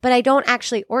climax, but I don't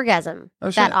actually orgasm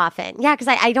that often. Yeah, because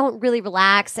I don't really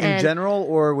relax. In general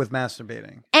or with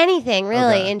masturbating? Anything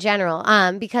really in general.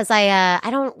 Because I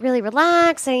don't really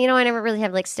relax and I never really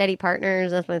have like steady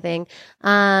partners. That's my thing.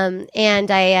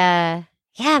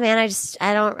 Yeah, man,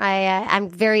 I'm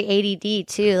very ADD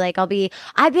too. Like I've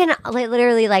been like,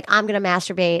 literally like, I'm going to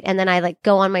masturbate. And then I like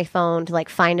go on my phone to like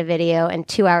find a video. And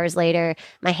 2 hours later,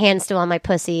 my hand's still on my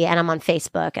pussy and I'm on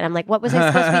Facebook. And I'm like, what was I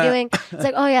supposed to be doing? It's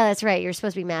like, oh yeah, that's right. You're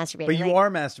supposed to be masturbating. But you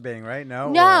are masturbating, right? No,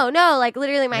 like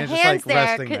literally my hand's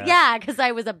there. Because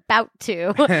I was about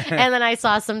to. And then I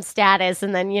saw some status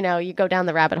and then, you go down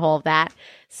the rabbit hole of that.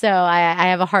 So I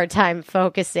have a hard time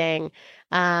focusing.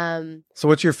 So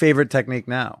what's your favorite technique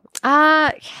now?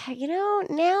 Now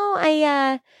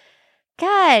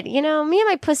God, me and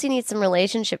my pussy need some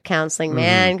relationship counseling,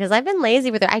 man, because I've been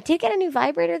lazy with her. I did get a new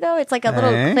vibrator though. It's like a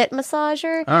little clit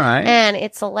massager. All right. And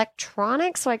it's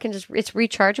electronic, so it's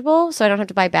rechargeable, so I don't have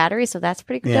to buy batteries, so that's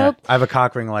pretty dope. I have a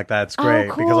cock ring like that. It's great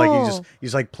because like you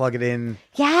just like plug it in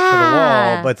to the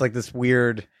Yeah. wall, but it's like this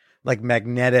weird like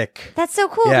magnetic. That's so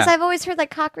cool because I've always heard like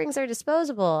cock rings are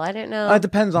disposable. I didn't know. It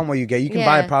depends on what you get. You can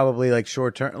buy probably like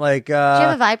short term. Like, do you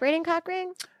have a vibrating cock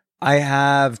ring? I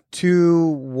have two.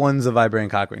 One's a vibrating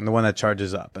cock ring, the one that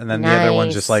charges up, and then the other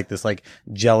one's just like this like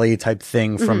jelly type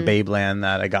thing from Babeland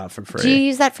that I got for free. Do you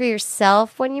use that for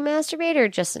yourself when you masturbate, or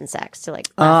just in sex to like?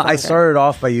 I started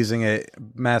off by using it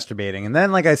masturbating, and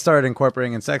then like I started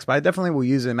incorporating in sex. But I definitely will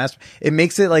use it in It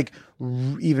makes it like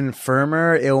even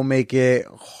firmer. It will make it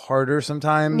harder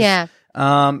sometimes. Yeah.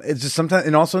 It's just sometimes,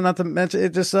 and also not to mention,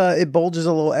 it just it bulges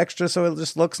a little extra, so it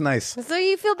just looks nice. So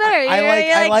you feel better.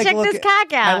 I like check this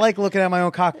cock out. I like looking at my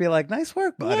own cock, be like, nice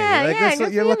work,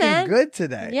 buddy. You're looking good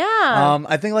today. Yeah.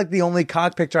 I think like the only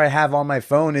cock picture I have on my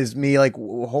phone is me like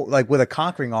with a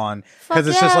cock ring on, because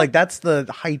it's just like that's the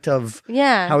height of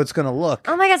how it's gonna look.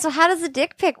 Oh my god! So how does the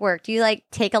dick pic work? Do you like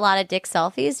take a lot of dick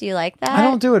selfies? Do you like that? I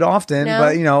don't do it often,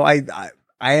 but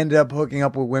I ended up hooking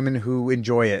up with women who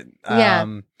enjoy it.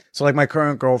 So like my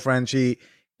current girlfriend,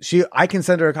 I can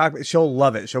send her a cock. She'll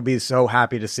love it. She'll be so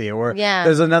happy to see it. Or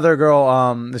there's another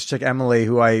girl, this chick Emily,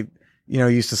 who I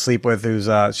used to sleep with. Who's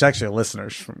she's actually a listener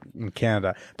from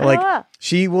Canada. But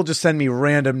she will just send me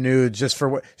random nudes just for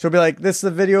what she'll be like. This is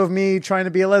a video of me trying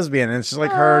to be a lesbian, and it's just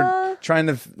like her trying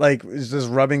to like just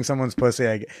rubbing someone's pussy.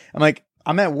 I'm like,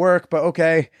 I'm at work, but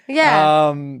okay.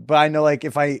 Yeah. But I know like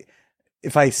if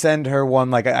I send her one,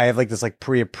 like I have like this like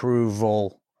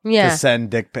pre-approval. To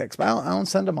send dick pics, but I don't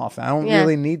send them off. I don't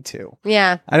really need to.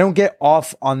 Yeah, I don't get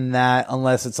off on that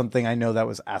unless it's something I know that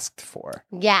was asked for.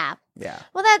 Yeah.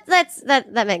 Well,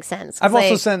 that makes sense. I've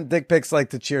also sent dick pics like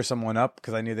to cheer someone up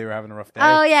because I knew they were having a rough day.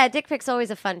 Oh yeah, dick pics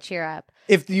always a fun cheer up.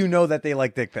 If you know that they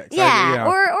like dick pics, yeah,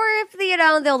 or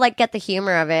if they'll like get the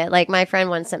humor of it. Like my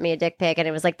friend once sent me a dick pic, and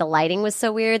it was like the lighting was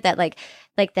so weird that like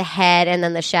the head and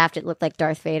then the shaft, it looked like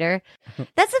Darth Vader.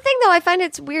 That's the thing though. I find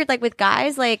it's weird. Like with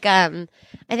guys, like I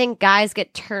think guys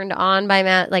get turned on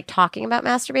by like talking about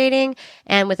masturbating,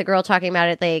 and with a girl talking about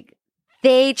it, like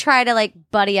they try to like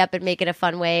buddy up and make it a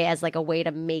fun way as like a way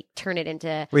to turn it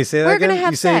into. Wait, say that we're again? Gonna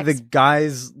have you say sex. The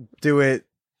guys do it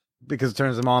because it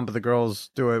turns them on, but the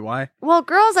girls do it why? Well,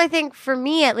 girls, I think for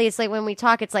me at least, like when we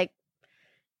talk, it's like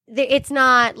it's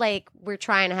not like we're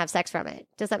trying to have sex from it.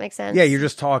 Does that make sense? Yeah, you're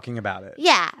just talking about it.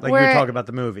 Yeah, like you're talking about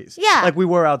the movies. Yeah, like we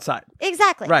were outside.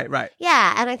 Exactly. Right.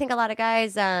 Yeah, and I think a lot of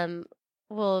guys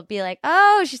will be like,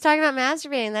 "Oh, she's talking about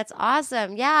masturbating. That's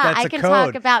awesome. Yeah, I can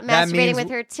talk about masturbating with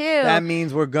her too." That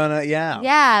means we're gonna,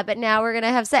 yeah. But now we're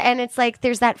gonna have sex, and it's like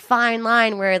there's that fine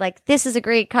line where like this is a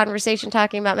great conversation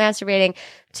talking about masturbating.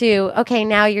 To okay,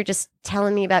 now you're just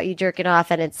telling me about you jerking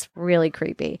off, and it's really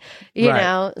creepy, you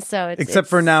know. So except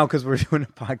for now because we're doing a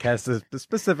podcast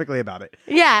specifically about it.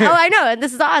 Yeah. Oh, I know, and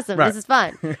this is awesome. Right. This is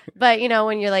fun. But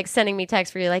when you're like sending me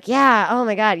texts where you're like, yeah, oh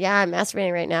my god, yeah, I'm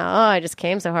masturbating right now. Oh, I just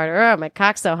came so hard. Or, oh, my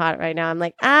cock's so hot right now. I'm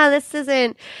like, this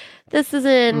isn't.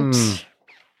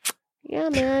 Yeah,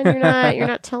 man, you're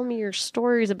not telling me your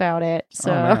stories about it.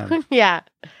 So yeah.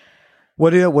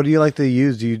 What do you like to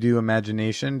use? Do you do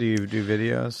imagination? Do you do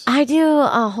videos? I do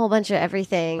a whole bunch of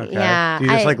everything. Okay. Yeah. Do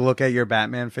you just like look at your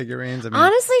Batman figurines?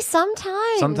 Honestly,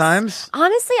 sometimes. Sometimes?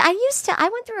 Honestly, I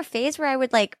went through a phase where I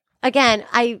would like, again,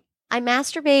 I I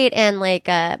masturbate and like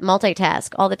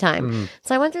multitask all the time.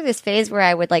 So I went through this phase where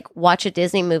I would like watch a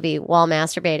Disney movie while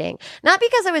masturbating, not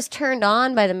because I was turned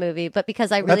on by the movie, but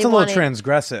because I really That's a little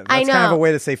transgressive. That's kind of a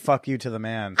way to say fuck you to the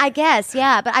man. I guess,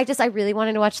 yeah. But I really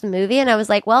wanted to watch the movie, and I was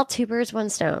like, well, two birds, one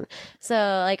stone. So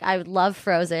like I would love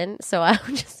Frozen, so I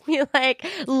would just be like,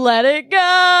 let it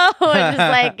go, and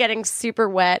just like getting super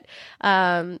wet.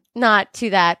 Not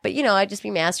to that, but I'd just be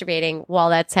masturbating while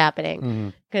that's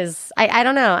happening. Because I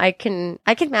don't know, I can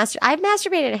master. I've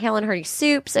masturbated in Hale and Hearty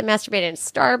soups. I masturbated in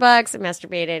Starbucks. I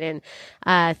masturbated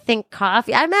in Think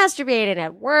Coffee. I masturbated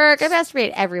at work. I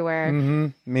masturbate everywhere.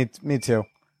 Me too.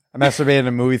 I masturbated in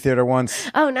a movie theater once.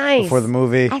 Oh, nice! Before the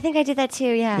movie. I think I did that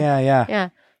too. Yeah.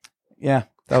 Yeah.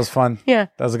 That was fun. Yeah.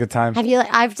 That was a good time. Have you?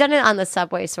 I've done it on the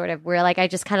subway, sort of, where like I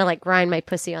just kind of like grind my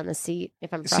pussy on the seat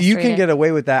if I'm So frustrated. you can get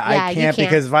away with that. Yeah, I you can't can't.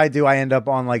 because if I do, I end up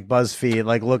on like BuzzFeed.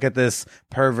 Like, look at this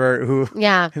pervert who.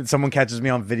 Yeah. Someone catches me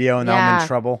on video and now I'm in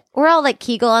trouble. Or I'll like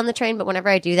Kegel on the train, but whenever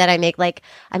I do that, I make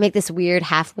this weird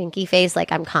half winky face,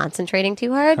 like I'm concentrating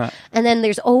too hard. And then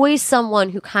there's always someone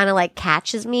who kind of like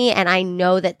catches me, and I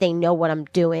know that they know what I'm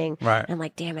doing. Right. And I'm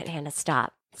like, damn it, Hannah,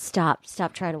 stop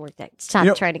trying to work that.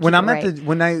 Stop trying to keep when it I'm right. at the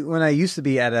when I used to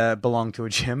be at belong to a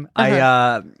gym,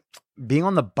 I being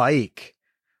on the bike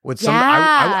with some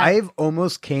I've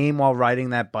almost came while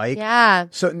riding that bike. Yeah.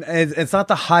 So it's not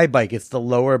the high bike, it's the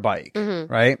lower bike,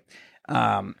 right?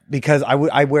 Because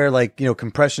I wear like,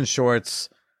 compression shorts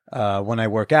when I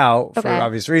work out for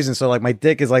obvious reasons. So like my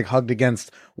dick is like hugged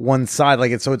against one side,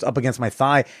 like it's up against my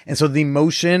thigh. And so the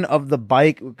motion of the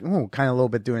bike, kind of a little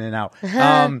bit doing it now.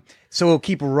 So it'll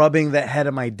keep rubbing the head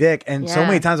of my dick. And so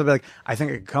many times I'll be like, I think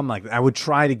I could come like that. I would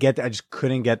try to get there. I just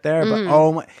couldn't get there.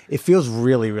 But it feels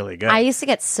really, really good. I used to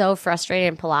get so frustrated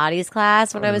in Pilates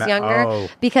class when I was younger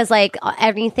because like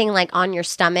everything like on your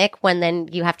stomach, when then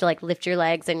you have to like lift your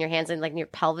legs and your hands and like your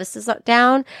pelvis is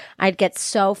down, I'd get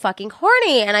so fucking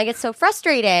horny and I get so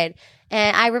frustrated.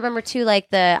 And I remember too, like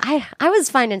I was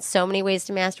finding so many ways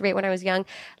to masturbate when I was young,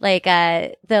 like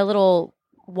the little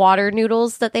water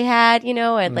noodles that they had,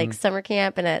 at like summer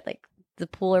camp and at like the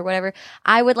pool or whatever.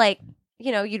 I would like,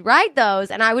 you'd ride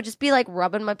those and I would just be like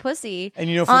rubbing my pussy and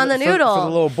on the noodle. For the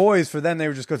little boys, for them, they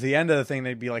would just go to the end of the thing.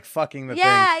 They'd be like fucking the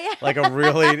thing. Like a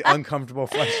really uncomfortable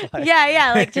fleshlight.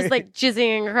 Yeah. Like just like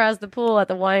jizzing across the pool at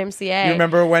the YMCA. You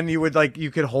remember when you would like,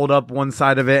 you could hold up one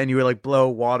side of it and you would like blow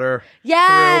water through,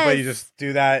 but you just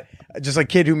do that. Just a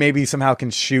kid who maybe somehow can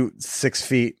shoot 6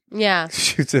 feet. Yeah.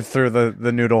 Shoots it through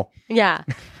the noodle. Yeah.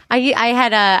 I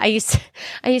used to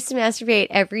masturbate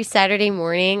every Saturday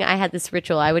morning. I had this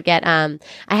ritual. I would get I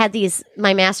had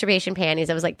my masturbation panties.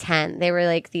 I was like 10. They were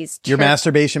like these Your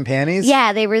masturbation panties?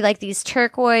 Yeah, they were like these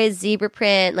turquoise zebra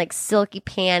print like silky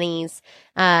panties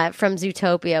from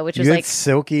Zootopia, which was had like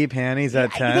silky panties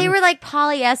at 10. They were like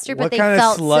polyester, but what they kind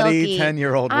felt of slutty silky.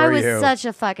 10-year-old I were was you? such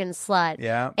a fucking slut.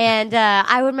 Yeah. And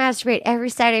I would masturbate every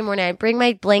Saturday morning. I'd bring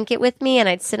my blanket with me and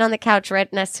I'd sit on the couch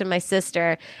right next to my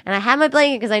sister. And I had my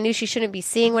blanket because I knew she shouldn't be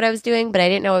seeing what I was doing, but I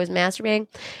didn't know I was masturbating.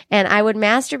 And I would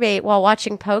masturbate while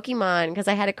watching Pokemon because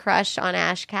I had a crush on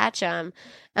Ash Ketchum.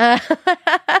 And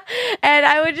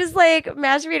I would just like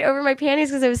masturbate over my panties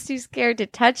because I was too scared to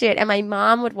touch it. And my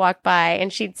mom would walk by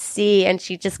and she'd see and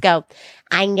she'd just go,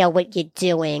 I know what you're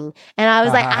doing. And I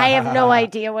was like, I have no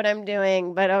idea what I'm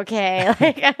doing, but okay.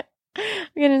 Like, I'm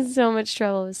getting in so much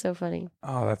trouble. It was so funny.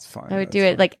 Oh, that's fun. I would do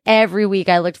it like every week.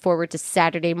 I looked forward to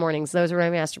Saturday mornings. Those were my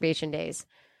masturbation days.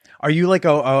 Are you like a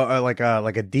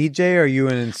DJ or are you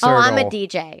an insertal? Oh, I'm a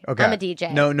DJ. Okay. I'm a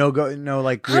DJ. No,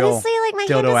 like real honestly, like my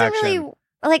hand dildo doesn't action. really.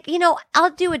 Like, I'll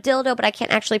do a dildo, but I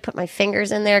can't actually put my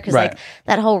fingers in there because, like,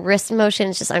 that whole wrist motion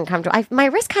is just uncomfortable. My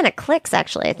wrist kind of clicks,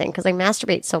 actually, I think, because I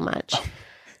masturbate so much.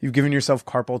 You've given yourself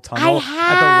carpal tunnel I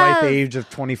have. at the ripe age of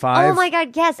 25. Oh, my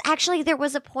God, yes. Actually, there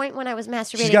was a point when I was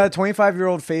masturbating. She's got a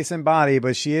 25-year-old face and body,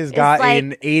 but she has got like,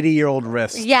 an 80-year-old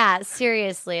wrist. Yeah,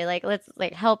 seriously. Like, let's,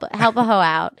 like, help a hoe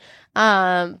out.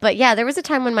 But yeah, there was a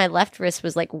time when my left wrist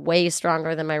was like way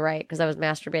stronger than my right because I was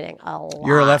masturbating a lot.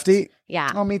 You're a lefty?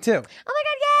 Yeah. Oh, me too. Oh my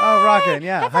God, yeah. Oh, rockin',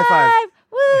 yeah. High five.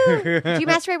 Woo. Do you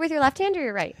masturbate with your left hand or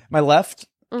your right? My left.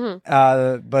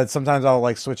 Mm-hmm. But sometimes I'll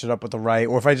like switch it up with the right,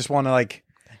 or if I just want to like,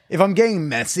 if I'm getting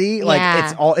messy, like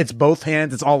it's both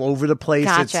hands, it's all over the place.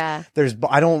 Gotcha. Do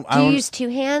you use two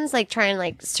hands, like try and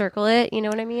like circle it? You know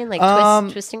what I mean?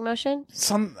 Like twisting motion.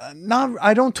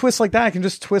 I don't twist like that. I can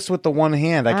just twist with the one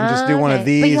hand. I can just do one of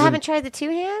these. But you haven't tried the two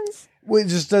hands? Well, it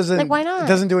just doesn't. Like, why not? It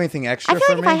doesn't do anything extra I feel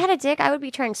for like me. if I had a dick, I would be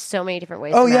trying so many different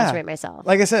ways Oh, to yeah. masturbate myself.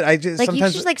 Like I said, I just Like you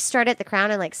sometimes. should just like start at the crown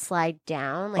and like slide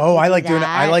down. Like, Oh, you I do like doing it.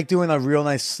 I that. like doing a real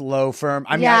nice slow firm.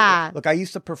 I mean, Yeah. look, I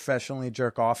used to professionally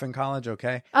jerk off in college.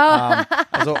 Okay. Oh.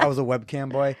 I was a webcam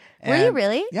boy. Were you and-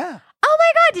 really? Yeah. Oh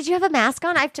my god! Did you have a mask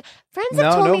on? Friends have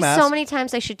No, told no me so mask. many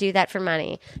times I should do that for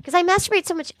money because I masturbate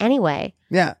so much anyway.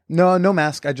 Yeah. No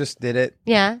mask. I just did it.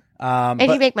 Yeah. And But-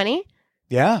 you make money?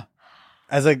 Yeah.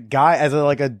 As a guy,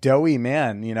 like a doughy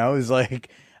man, you know, is like,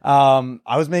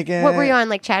 I was making. What were you on?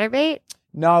 Like Chatterbait?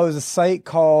 No, it was a site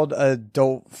called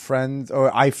Adult Friends or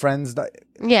iFriends.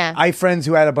 Yeah. iFriends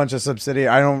who had a bunch of subsidiaries.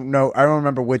 I don't know. I don't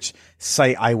remember which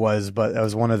site I was, but it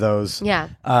was one of those. Yeah.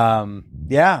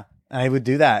 Yeah. I would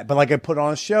do that, but like I put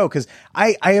on a show because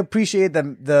I appreciate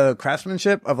the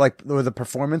craftsmanship of like or the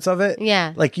performance of it.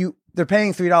 Yeah. Like they're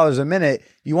paying $3 a minute.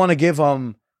 You want to give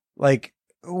them like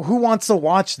who wants to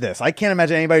watch this? I can't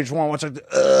imagine anybody just want to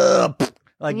watch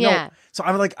like Yeah. no. So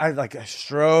I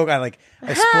stroke.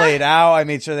 I splayed out. I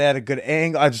made sure they had a good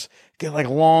angle. I just get like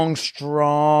long,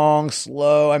 strong,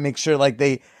 slow. I make sure like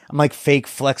I'm like fake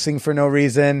flexing for no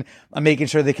reason. I'm making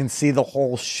sure they can see the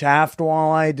whole shaft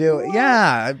while I do it.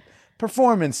 Yeah.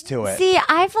 Performance to it. See,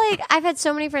 I've had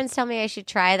so many friends tell me I should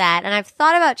try that, and I've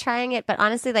thought about trying it, but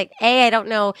honestly, like, I don't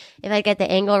know if I get the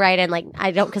angle right, and like,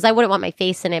 I don't, because I wouldn't want my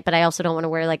face in it, but I also don't want to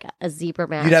wear like a zebra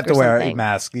mask. You'd have to or wear something. a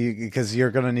mask because you're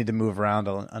going to need to move around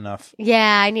enough.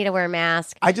 Yeah, I need to wear a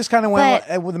mask. I just kind of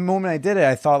went with the moment I did it.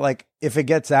 I thought like if it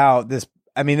gets out, this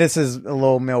is a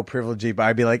little male privilege, but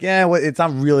I'd be like, yeah, it's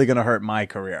not really going to hurt my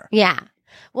career. Yeah.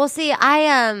 Well, see, I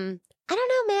don't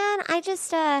know, man. I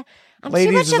just I'm Ladies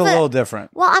too much is of a little different.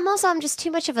 Well, I'm just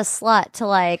too much of a slut to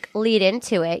like lead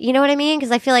into it. You know what I mean? Because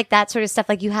I feel like that sort of stuff,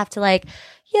 like you have to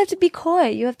be coy.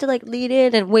 You have to like lead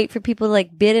in and wait for people to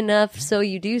like bid enough so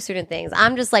you do certain things.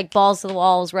 I'm just like balls to the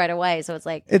walls right away. So it's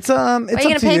like, It's are you up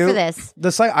gonna to pay you. for this?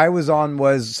 The site I was on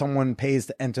was someone pays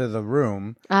to enter the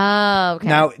room. Oh, okay.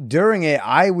 Now during it,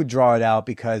 I would draw it out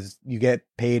because you get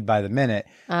paid by the minute.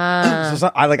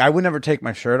 So I would never take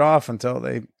my shirt off until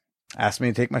they asked me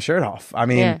to take my shirt off. I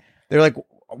mean, Yeah. they're like,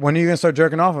 when are you going to start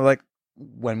jerking off? I'm like,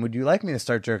 when would you like me to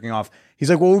start jerking off? He's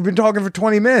like, well, we've been talking for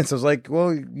 20 minutes. I was like,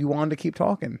 well, you wanted to keep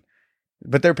talking.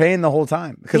 But they're paying the whole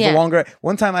time because Yeah. the longer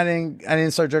one time I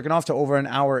didn't start jerking off till over an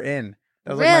hour in.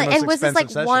 That was Really? like my most And was this expensive like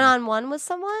session. one-on-one with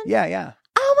someone? Yeah.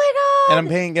 Oh my And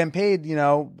god. I'm getting paid,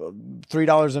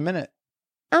 $3 a minute.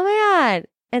 Oh my god.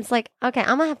 It's like, okay,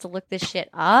 I'm gonna have to look this shit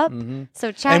up. Mm-hmm.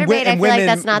 So Chatterbait, I feel like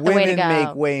that's not the way to go. Women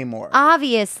make way more.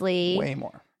 Obviously. Way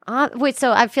more. Wait,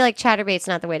 so I feel like Chatterbait's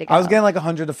not the way to go. I was getting like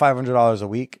 $100 to $500 a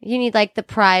week. You need like the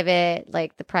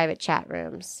private chat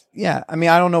rooms. Yeah, I mean,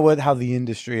 I don't know how the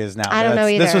industry is now. I don't know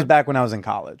This either. was back when I was in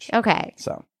college, Okay,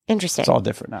 so interesting. it's all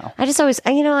different now. I just always,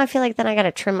 I feel like then I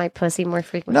gotta trim my pussy more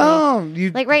frequently. No,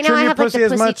 you like right now trim I your have like the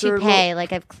as pussy much or toupee.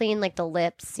 Like I've cleaned like the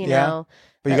lips, you Yeah. know.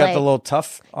 but you but, got like- the little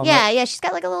tuff. On Yeah, she's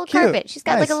got like a little Cute. carpet. She's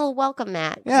got like a Nice. little welcome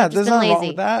mat. 'cause yeah. I've just There's been nothing wrong lazy.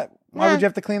 with that. Why Yeah. would you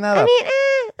have to clean that I up? mean,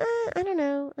 I don't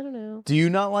know. Do you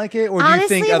not like it, or do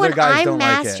Honestly, you think other when guys I'm don't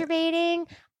like it? masturbating,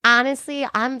 honestly,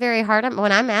 I'm very hard on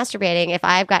when I'm masturbating. If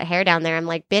I've got hair down there, I'm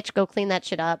like, bitch, go clean that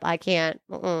shit up. I can't.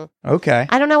 Okay.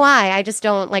 I don't know why. I just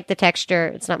don't like the texture.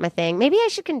 It's not my thing. Maybe I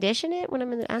should condition it when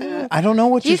I'm in the. I don't know. I don't know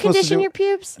what Do you're you supposed to condition do. your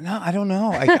pubes? No, I don't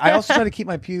know. I also try to keep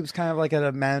my pubes kind of like at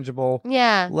a manageable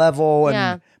Yeah. level, and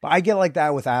Yeah. but I get like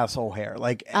that with asshole hair.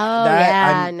 Like Oh that,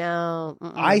 yeah, I'm- no.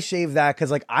 Mm-mm. I shave that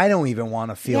because like I don't even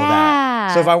want to feel Yeah.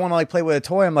 that. So if I want to like play with a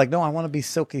toy, I'm like, no, I want to be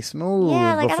silky smooth.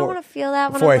 Yeah, like I before, don't want to feel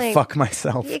that when before I'm I like, fuck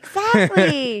myself.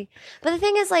 Exactly. But the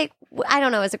thing is, like, I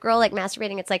don't know, as a girl, like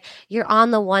masturbating, it's like you're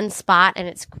on the one spot and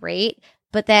it's great.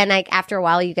 But then, like, after a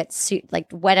while, you get like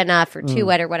wet enough or too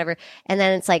wet or whatever. And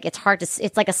then it's like, it's hard to,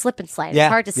 it's like a slip and slide. Yeah,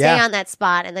 It's hard to stay yeah. on that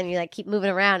spot. And then you like keep moving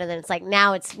around. And then it's like,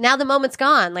 now the moment's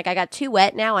gone. Like, I got too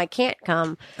wet. Now I can't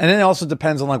come. And then it also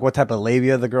depends on like what type of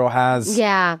labia the girl has.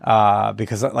 Yeah.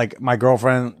 Because like my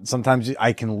girlfriend, sometimes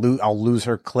I'll lose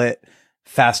her clit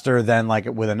faster than like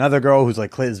with another girl who's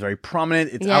like clit is very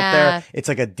prominent. It's out Yeah. there. It's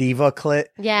like a diva clit.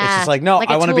 Yeah. It's just like, no, Like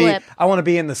a I want tulip. to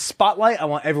be in the spotlight. I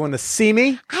want everyone to see me.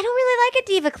 I don't really like a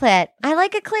diva clit. I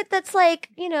like a clit that's like,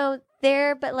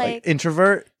 there, but Like like,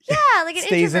 introvert yeah, like an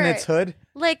stays introvert. in its hood.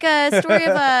 Like a story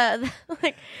of a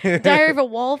like Diary of a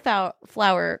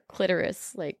Wallflower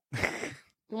clitoris, like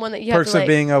the one that you Perks have to like. of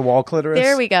being a wall clitoris.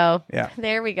 There we go. Yeah.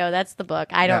 There we go. That's the book.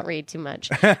 I don't Yeah. read too much.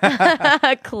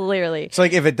 Clearly, It's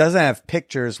like if it doesn't have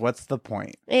pictures, what's the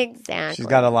point? exactly. She's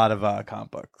got a lot of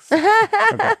comic books.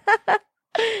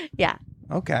 Yeah.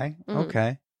 Okay. Mhm.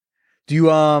 Okay. Do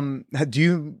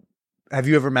you have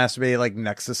you ever masturbated like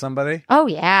next to somebody? Oh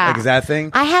yeah. Like, is that a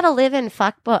thing? I had a live-in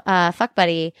fuck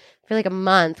buddy for like a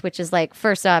month, which is like,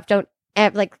 first off, don't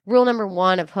like rule number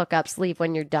 1 of hookups: leave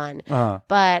when you're done.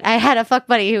 But I had a fuck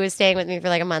buddy who was staying with me for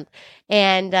like a month,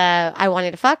 and I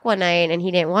wanted to fuck one night, and he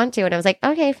didn't want to, and I was like,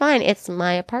 okay, fine, it's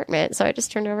my apartment. So I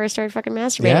just turned over and started fucking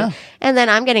masturbating, and then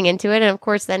I'm getting into it, and of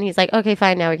course, then he's like, okay,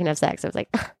 fine, now we can have sex. I was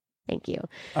like, thank you.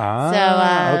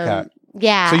 Okay.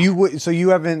 Yeah. So you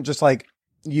haven't just like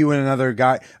you and another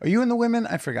guy. Are you into women?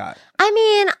 I forgot. I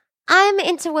mean, I'm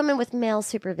into women with male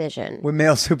supervision. With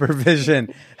male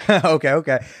supervision.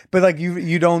 Okay. But like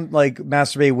you don't like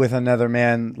masturbate with another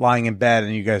man lying in bed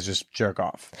and you guys just jerk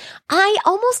off. I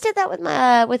almost did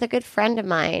that with a good friend of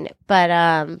mine,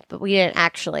 but we didn't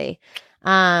actually.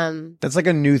 That's like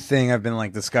a new thing I've been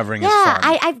like discovering. Yeah, is fun.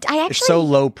 I actually, it's so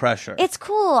low pressure. It's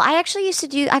cool. I actually used to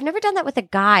do. I've never done that with a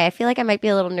guy. I feel like I might be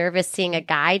a little nervous seeing a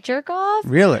guy jerk off.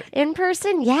 Really? In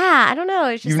person? Yeah, I don't know.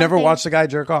 It's just You've never watched a guy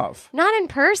jerk off? Not in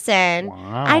person.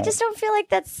 Wow. I just don't feel like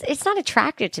it's not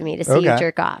attractive to me to see you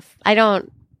jerk off. I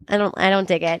don't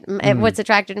dig it. What's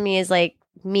attractive to me is like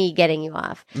me getting you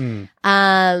off.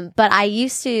 But I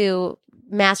used to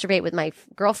masturbate with my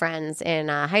girlfriends in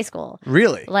high school.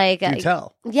 Really? Like, you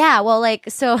tell. Yeah. Well, like,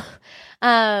 so,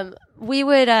 we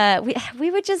would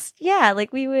just,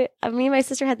 like me and my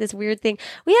sister had this weird thing.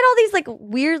 We had all these like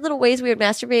weird little ways we would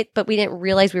masturbate, but we didn't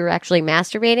realize we were actually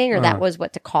masturbating, or that was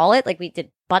what to call it. Like we did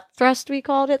butt thrust, we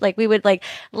called it. Like we would like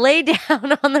lay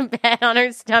down on the bed on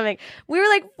our stomach. We were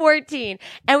like 14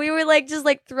 and we would like just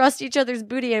like thrust each other's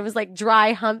booty, and it was like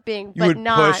dry humping, but you would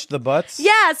not push the butts?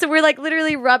 Yeah. So we're like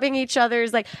literally rubbing each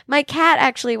other's, like my cat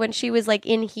actually, when she was like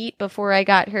in heat before I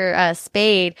got her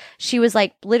spayed, she was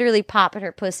like literally popping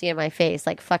her pussy in my face,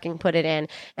 like fucking put it in.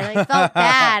 And I felt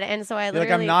bad. And so I You're literally.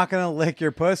 like, I'm not going to lick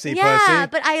your pussy, yeah, pussy.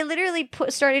 but I literally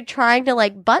started trying to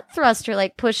like butt thrust her,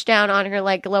 like push down on her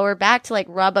like lower back to like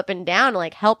rub up and down,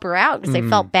 like help her out because I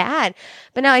felt bad.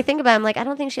 But now I think about it, I'm like, I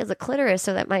don't think she has a clitoris,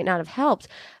 so that might not have helped.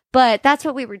 But that's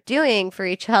what we were doing for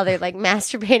each other, like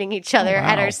masturbating each other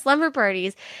at our slumber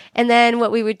parties. And then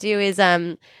what we would do is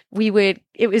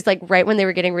it was like right when they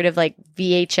were getting rid of like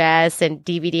VHS and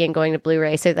DVD and going to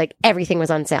Blu-ray. So like everything was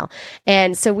on sale.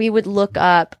 And so we would look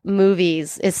up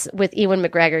movies with Ewan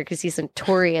McGregor because he's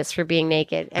notorious for being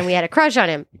naked. And we had a crush on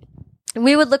him. And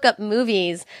we would look up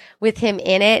movies with him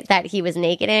in it that he was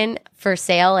naked in for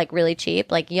sale, like really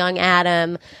cheap, like Young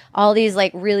Adam, all these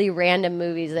like really random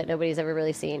movies that nobody's ever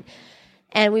really seen.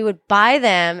 And we would buy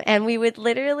them, and we would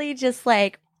literally just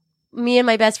like, me and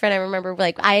my best friend, I remember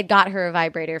like I had got her a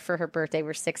vibrator for her birthday.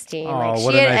 We're 16. Oh, like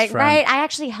what she a had, nice friend. right? I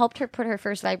actually helped her put her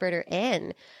first vibrator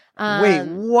in. Wait,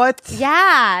 what?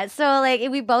 Yeah. So like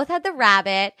we both had the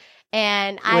rabbit,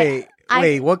 and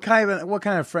Wait, what kind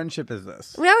of friendship is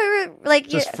this? No, we were like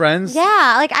just friends?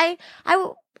 Yeah, like I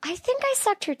think I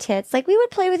sucked her tits. Like we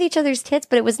would play with each other's tits,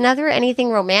 but it was never anything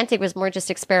romantic. It was more just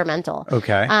experimental.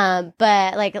 Okay.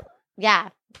 But like, yeah,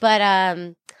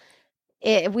 but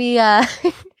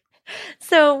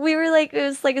so we were like, it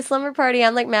was like a slumber party.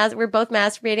 I'm like, we're both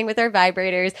masturbating with our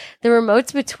vibrators. The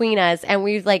remote's between us, and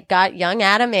we've like got Young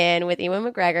Adam in with Ewan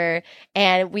McGregor,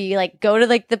 and we like go to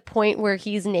like the point where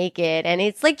he's naked, and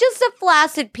it's like just a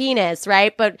flaccid penis,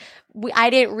 right? But we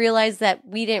didn't realize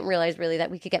really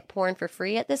that we could get porn for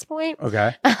free at this point.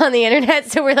 Okay. On the internet,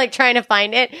 so we're like trying to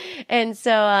find it, and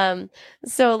so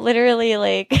literally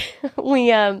like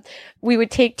we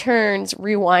would take turns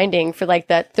rewinding for like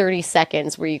that 30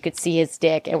 seconds where you could see his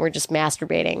dick, and we're just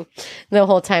masturbating the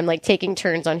whole time, like taking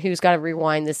turns on who's got to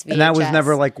rewind this VHS. And that was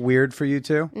never like weird for you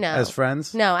two? No. As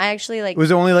friends? No, I actually like. Was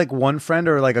it only like one friend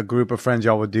or like a group of friends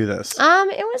y'all would do this?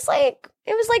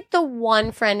 It was like the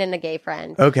one friend and the gay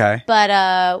friend. Okay.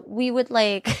 But we would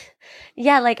like,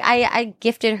 yeah, like I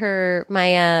gifted her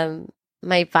my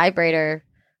my vibrator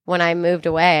when I moved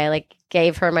away. I like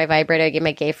gave her my vibrator. I gave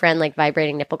my gay friend like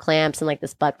vibrating nipple clamps and like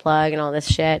this butt plug and all this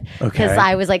shit. Okay. Because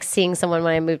I was like seeing someone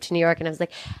when I moved to New York, and I was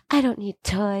like, I don't need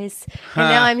toys. And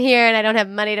now I'm here and I don't have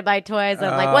money to buy toys. And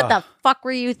I'm like, what the fuck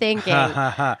were you thinking?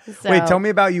 Wait, tell me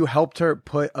about you helped her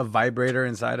put a vibrator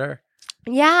inside her?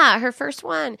 Yeah, her first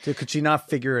one. So could she not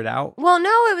figure it out? Well,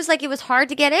 no, it was hard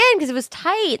to get in because it was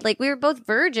tight. Like we were both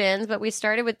virgins, but we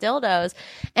started with dildos.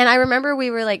 And I remember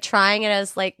we were like trying it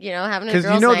as like, having a girls'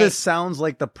 Because night. this sounds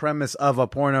like the premise of a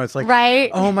porno. It's like, right?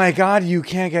 Oh my God, you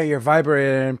can't get your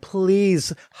vibrator in.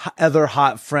 Please, other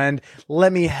hot friend,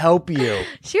 let me help you.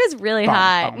 She was really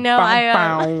hot.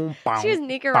 She was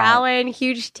Nika Rowland,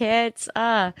 huge tits.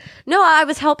 No, I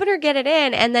was helping her get it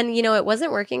in, and then it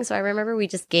wasn't working. So I remember we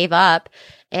just gave up.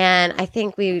 And I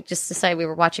think we just decided we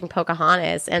were watching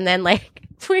Pocahontas. And then like,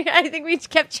 I think we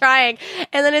kept trying.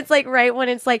 And then it's like right when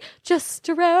it's like just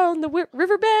around the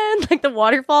river bend, like the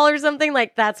waterfall or something,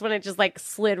 like that's when it just like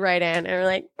slid right in. And we're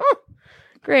like, oh,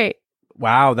 great.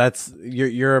 Wow,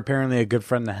 you're apparently a good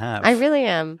friend to have. I really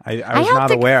am. I was not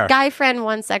aware. I helped a guy friend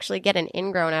once actually get an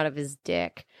ingrown out of his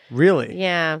dick. Really?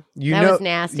 Yeah. That was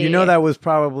nasty. You know that was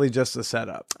probably just a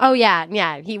setup. Oh, yeah.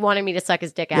 Yeah. He wanted me to suck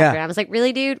his dick after. Yeah. I was like,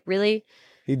 really, dude? Really?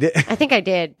 He did. I think I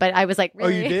did, but I was like,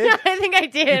 really? Oh, you did? I think I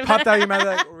did. You popped out your mouth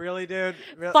like, really, dude?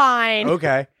 Really? Fine.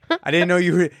 Okay. I didn't know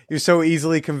you're so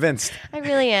easily convinced. I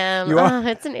really am. You are?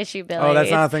 It's an issue, Billy. Oh, that's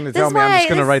not a thing to tell me. I'm just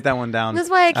going to write that one down. This is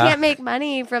why I can't make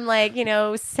money from like,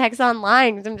 sex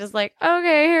online. 'Cause I'm just like,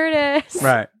 okay, here it is.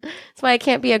 Right. That's why I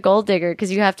can't be a gold digger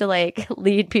because you have to like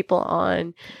lead people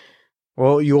on.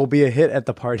 Well, you will be a hit at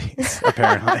the parties,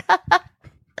 apparently.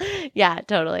 Yeah,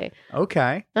 totally.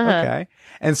 Okay. Uh-huh. Okay.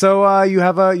 And so you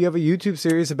have a YouTube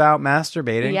series about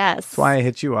masturbating. Yes. That's why I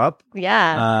hit you up.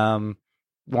 Yeah.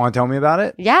 Want to tell me about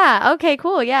it? Yeah. Okay.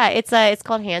 Cool. Yeah. It's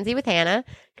called Handsy with Hannah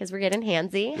because we're getting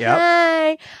handsy. Yep.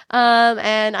 Hi.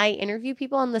 And I interview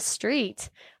people on the street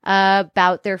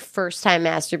about their first time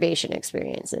masturbation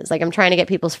experiences. Like I'm trying to get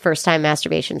people's first time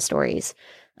masturbation stories.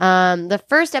 The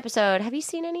first episode, have you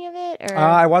seen any of it? Or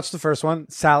I watched the first one.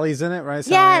 Sally's in it, right?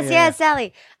 Sally? Yes, Yeah.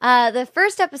 Sally. The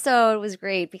first episode was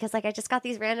great because like I just got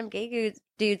these random gay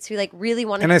dudes who like really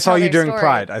wanted And to I saw tell you their during story.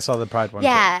 Pride. I saw the Pride one.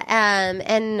 Yeah,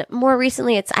 and more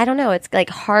recently, it's like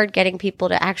hard getting people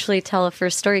to actually tell a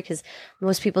first story because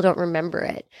most people don't remember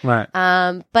it. Too.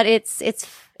 Right. But it's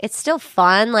still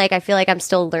fun. Like I feel like I'm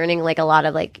still learning like a lot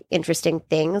of like interesting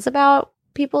things about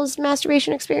people's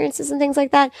masturbation experiences and things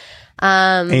like that.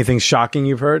 Anything shocking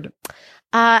you've heard?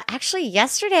 Actually,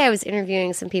 yesterday I was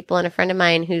interviewing some people, and a friend of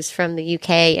mine who's from the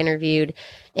UK interviewed,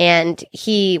 and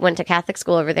he went to Catholic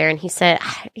school over there, and he said,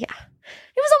 yeah.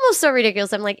 It was almost so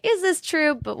ridiculous. I'm like, is this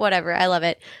true? But whatever. I love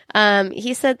it.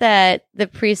 He said that the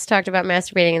priest talked about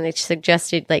masturbating and they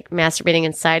suggested like masturbating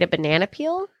inside a banana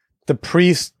peel. The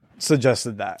priest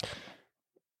suggested that.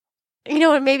 You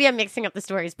know what? Maybe I'm mixing up the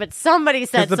stories, but somebody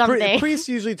said something. The priests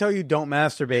usually tell you don't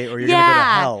masturbate or you're going to go to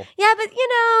hell. Yeah,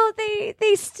 but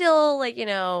they still like,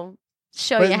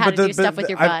 show you how to do stuff with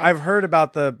your butt. I've heard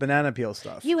about the banana peel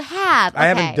stuff. You have? Okay. I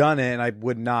haven't done it, and I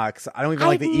would not. 'Cause I don't even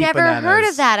like to eat bananas. I've never heard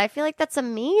of that. I feel like that's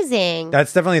amazing.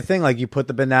 That's definitely a thing. Like you put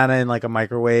the banana in like a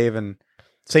microwave, and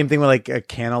same thing with like a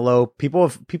cantaloupe. People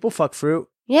fuck fruit.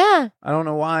 Yeah. I don't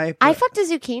know why. I fucked a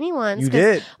zucchini once. You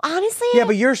did? Honestly. Yeah,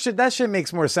 but that shit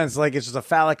makes more sense. Like it's just a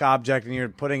phallic object and you're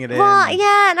putting it in. Well,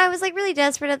 yeah, and I was like really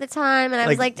desperate at the time, and I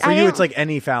was like, for you, it's like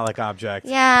any phallic object.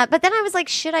 Yeah, but then I was like,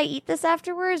 should I eat this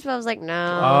afterwards? But I was like,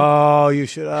 no. Oh, you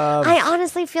should have. I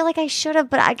honestly feel like I should have,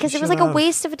 but because it was like a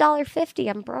waste of $1.50.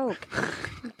 I'm broke.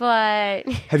 But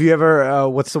have you ever?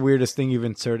 What's the weirdest thing you've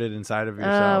inserted inside of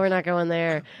yourself? Oh, we're not going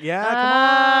there. Yeah, come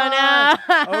on.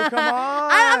 No. Oh, come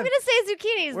on. I'm gonna say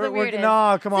zucchini is the weirdest.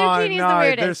 No, come on. Zucchini's No, the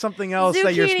weirdest. there's something else Zucchini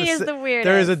that you're is the weirdest.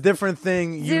 There is a different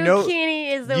thing.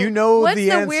 Zucchini is the. You know what's the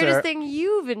answer. What's the weirdest thing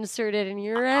you've inserted in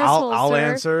your asshole, I'll sir?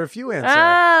 answer if you answer.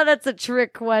 Ah, that's a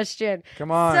trick question. Come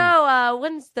on. So,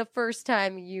 when's the first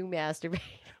time you masturbate?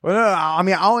 Well, no, I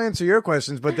mean, I'll answer your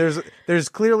questions, but there's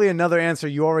clearly another answer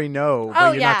you already know,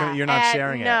 but you're not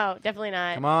sharing it. No, definitely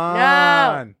not. Come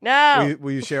on. No.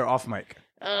 Will you share off mic?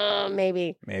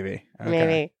 Maybe.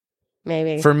 Okay.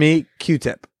 Maybe. For me,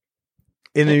 Q-tip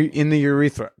in the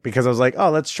urethra because I was like,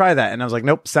 oh, let's try that, and I was like,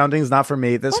 nope, sounding's not for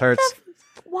me. This hurts.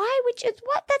 Why would you?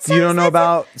 What? That sounds. You don't know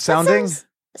about sounding?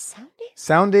 Sounding.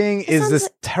 Sounding is this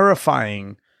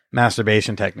terrifying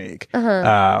masturbation technique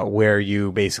where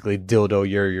you basically dildo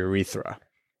your urethra.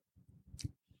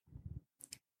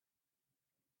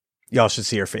 Y'all should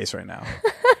see her face right now.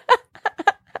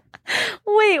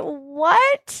 Wait,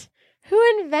 what?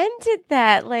 Who invented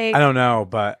that? Like, I don't know,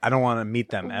 but I don't want to meet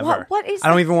them ever. What is? I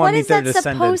don't even want to meet their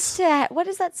descendants. What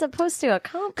is that supposed to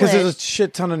accomplish? Because there's a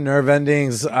shit ton of nerve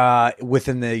endings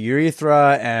within the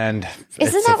urethra, and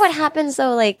isn't that what happens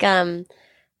though? Like,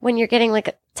 when you're getting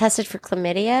like tested for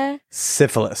chlamydia,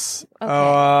 syphilis,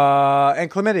 okay.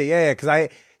 And chlamydia, yeah. Because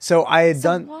I had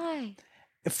done why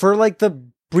for like the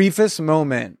briefest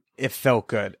moment. It felt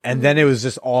good. And then it was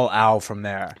just all out from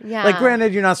there. Yeah. Like,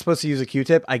 granted, you're not supposed to use a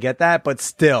Q-tip. I get that. But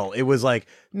still, it was like,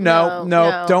 no,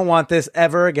 don't want this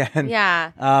ever again.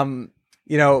 Yeah.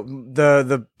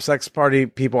 The sex party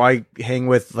people I hang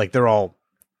with, like, they're all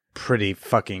pretty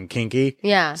fucking kinky.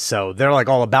 Yeah. So they're like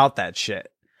all about that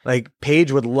shit. Like,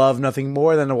 Paige would love nothing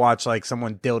more than to watch, like,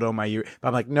 someone dildo my urethra. But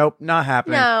I'm like, nope, not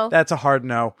happening. No. That's a hard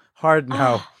no. Hard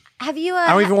no. Have you?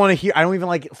 I don't even want to hear. I don't even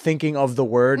like thinking of the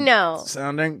word No.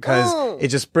 sounding because it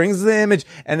just brings the image.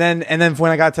 And then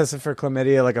when I got tested for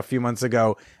chlamydia like a few months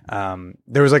ago,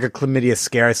 there was like a chlamydia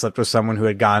scare. I slept with someone who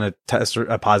had gotten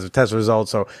a positive test result,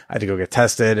 so I had to go get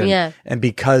tested. And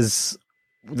because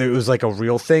it was like a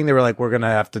real thing, they were like, "We're gonna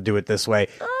have to do it this way."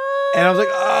 And I was like,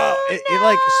 "Oh, it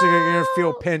like so you're gonna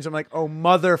feel pinch." I'm like, "Oh,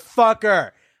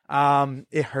 motherfucker!"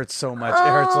 It hurts so much. It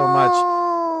hurts so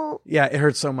much. Yeah, it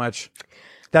hurts so much.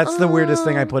 That's the weirdest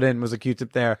thing I put in was a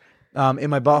Q-tip there. In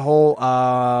my butthole.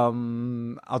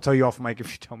 I'll tell you off mic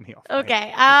if you tell me off mic. Okay.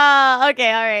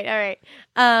 Okay. All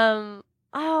right.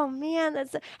 Oh man,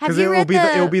 that's. Have you read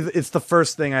It's the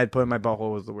first thing I'd put in my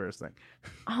butthole was the weirdest thing.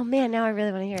 Oh man, now I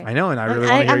really want to hear it. I know, and I really want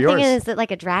to hear yours. I'm thinking, is it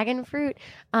like a dragon fruit?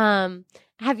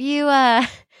 Have you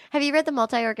read The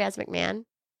Multi-Orgasmic Man?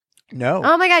 No.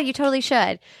 Oh my god, you totally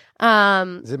should.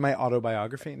 Is it my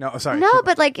autobiography? No, sorry. No,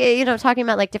 but like talking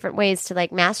about like different ways to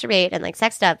like masturbate and like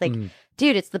sex stuff. Like,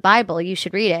 dude, it's the Bible. You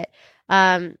should read it.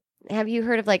 Have you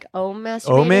heard of like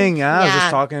masturbating? Oming, yeah. I was just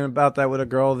talking about that with a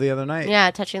girl the other night. Yeah,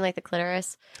 touching like the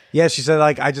clitoris. Yeah, she said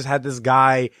like I just had this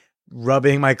guy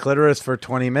rubbing my clitoris for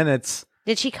 20 minutes.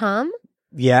 Did she come?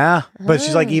 Yeah, but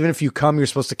she's like, even if you come, you're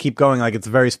supposed to keep going. Like it's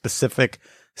a very specific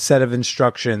set of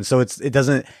instructions, so it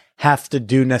doesn't have to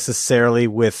do necessarily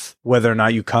with whether or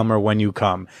not you come or when you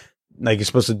come. Like you're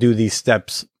supposed to do these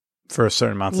steps for a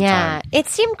certain amount of time. Yeah, it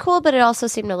seemed cool, but it also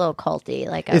seemed a little culty.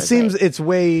 Like it's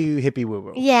way hippie woo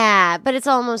woo. Yeah, but it's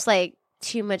almost like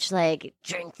too much. Like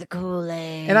drink the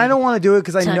Kool-Aid, and I don't want to do it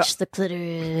because I know touch the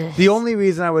clitoris. The only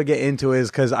reason I would get into it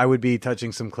is because I would be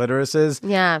touching some clitorises.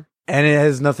 Yeah. And it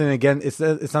has nothing again. It's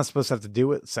not supposed to have to do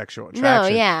with sexual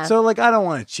attraction. No, yeah. So like, I don't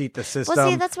want to cheat the system. Well,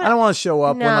 see, that's what I don't want to show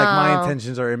up when like my No.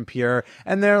 intentions are impure.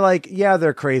 And they're like, yeah,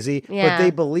 they're crazy, but Yeah. they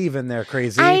believe in they're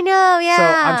crazy. I know, yeah. So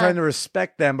I'm trying to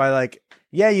respect them by like,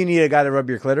 yeah, you need a guy to rub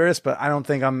your clitoris, but I don't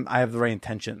think I have the right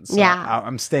intentions. So Yeah.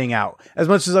 I'm staying out as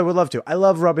much as I would love to. I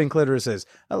love rubbing clitorises.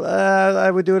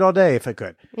 I would do it all day if I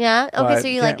could. Yeah. Okay, But so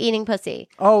you can't- like eating pussy.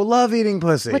 Oh, love eating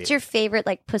pussy. What's your favorite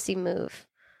like pussy move?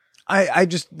 I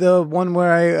just the one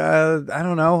where I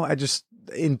don't know. I just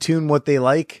in tune what they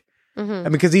like. Mm-hmm. I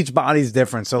mean, because each body's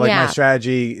different, so like Yeah. my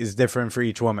strategy is different for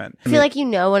each woman. I feel like you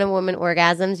know when a woman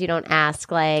orgasms, you don't ask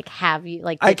like, have you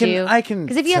like? Did you? I can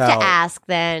Because if you have tell. to ask,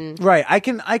 then Right, I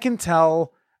can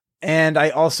tell, and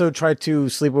I also try to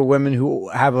sleep with women who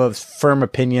have a firm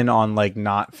opinion on like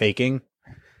not faking,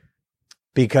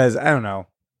 because I don't know.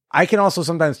 I can also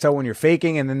sometimes tell when you're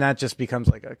faking, and then that just becomes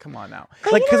like, come on now,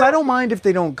 like because I don't mind if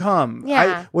they don't come.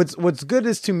 Yeah. What's good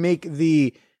is to make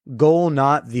the goal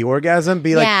not the orgasm.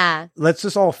 Be like, yeah, let's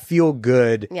just all feel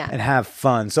good Yeah. and have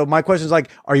fun. So my question is like,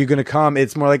 are you going to come?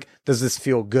 It's more like, does this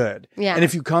feel good? Yeah. And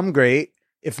if you come, great.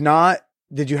 If not,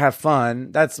 did you have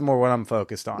fun? That's more what I'm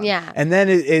focused on. Yeah. And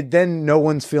then then no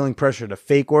one's feeling pressure to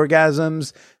fake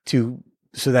orgasms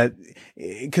so that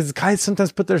because guys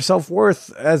sometimes put their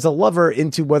self-worth as a lover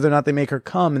into whether or not they make her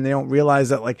come, and they don't realize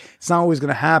that like it's not always going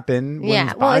to happen. yeah.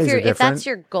 Women's Well, bodies are if different. that's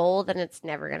your goal, then it's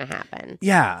never gonna happen.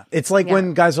 Yeah. It's like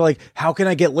when guys are like, how can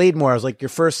I get laid more? I was like, your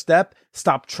first step,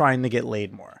 stop trying to get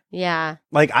laid more. Yeah.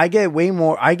 Like I get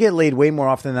laid way more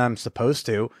often than I'm supposed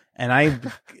to. And I,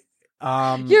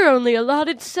 You're only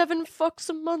allotted 7 fucks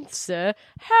a month, sir.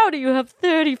 How do you have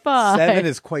 35? 7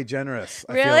 is quite generous.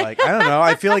 I feel Really? like, I don't know.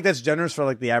 I feel like that's generous for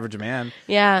like the average man.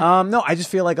 Yeah. No, I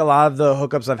just feel like a lot of the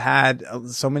hookups I've had,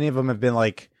 so many of them have been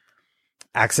like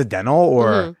accidental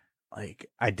or like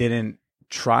I didn't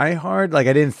try hard. Like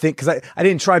I didn't think because I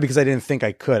didn't try because I didn't think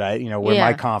I could. Where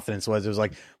my confidence was, it was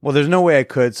like, well, there's no way I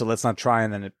could, so let's not try,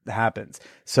 and then it happens.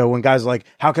 So when guys are like,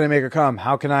 how can I make her come?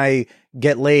 How can I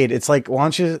get laid? It's like, why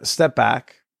don't you step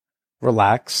back,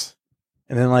 relax,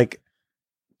 and then like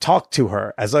talk to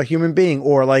her as a human being,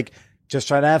 or like just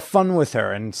try to have fun with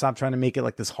her and stop trying to make it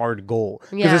like this hard goal.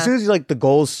 Because Yeah. as soon as you like the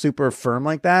goal is super firm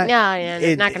like that, Yeah,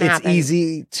 it's not gonna happen. It's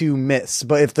easy to miss.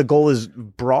 But if the goal is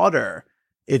broader,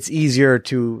 it's easier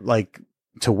to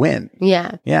win.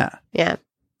 Yeah. Yeah. Yeah.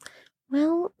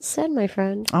 Well said, my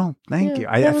friend. Oh, thank you.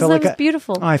 That I was, felt that like was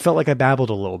beautiful. I felt like I babbled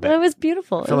a little bit. That was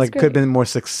beautiful. I feel like it could have been more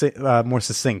succinct.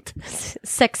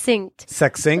 Succinct.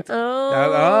 Succinct. Oh.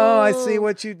 Oh, I see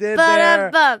what you did there.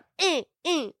 Ba-da-bum.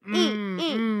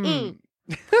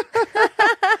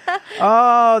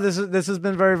 Oh, this has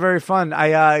been very, very fun.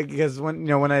 Because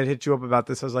when I hit you up about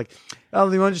this, I was like, "Oh,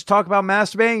 you want to just talk about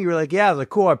masturbating?" You were like, "Yeah." I was like,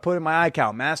 "Cool." I put it in my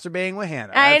iCal, masturbating with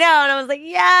Hannah. I know, and I was like,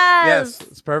 yes. Yes,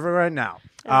 it's perfect right now.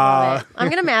 I love it. I'm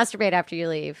gonna masturbate after you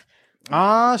leave.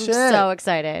 Oh shit! I'm so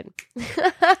excited.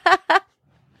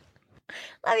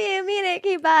 Love you. Mean it.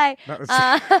 Okay, bye. That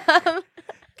was-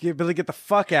 Billy, get the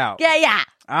fuck out. Yeah.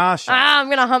 Shucks. I'm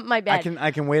gonna hump my bed.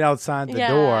 I can wait outside the yeah.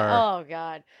 door. Oh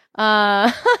God.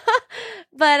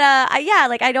 But yeah,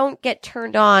 like I don't get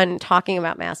turned on talking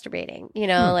about masturbating. You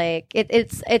know, like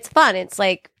it's fun. It's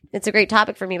like it's a great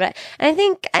topic for me. But and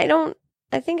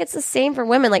I think it's the same for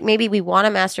women. Like maybe we want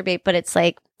to masturbate, but it's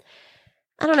like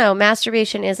I don't know.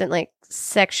 Masturbation isn't like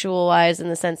sexualized in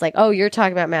the sense like, oh, you're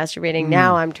talking about masturbating.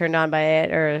 Now I'm turned on by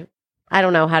it, or I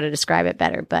don't know how to describe it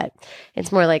better, but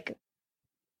it's more like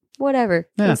whatever.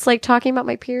 Yeah. It's like talking about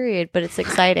my period, but it's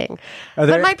exciting.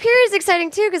 But my period's exciting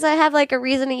too because I have like a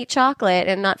reason to eat chocolate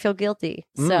and not feel guilty.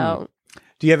 So,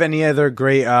 do you have any other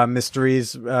great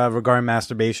mysteries regarding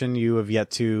masturbation you have yet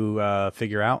to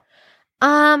figure out?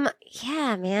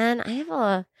 Yeah, man, I have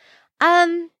a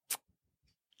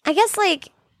I guess like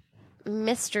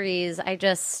mysteries. I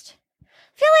just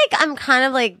feel like I'm kind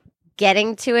of like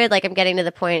getting to it. Like I'm getting to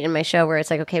the point in my show where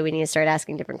it's like, okay, we need to start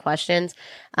asking different questions.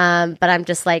 But I'm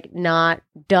just like not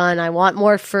done. I want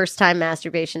more first time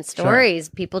masturbation stories.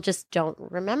 Sure. People just don't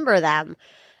remember them.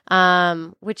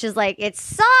 Which is like, it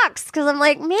sucks because I'm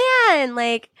like, man,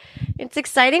 like it's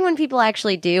exciting when people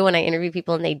actually do, when I interview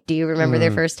people and they do remember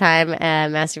their first time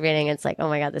masturbating. It's like, oh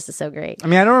my God, this is so great. I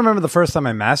mean, I don't remember the first time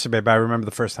I masturbated, but I remember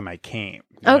the first time I came.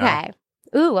 Okay.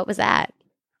 Know? Ooh, what was that?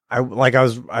 I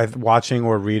was watching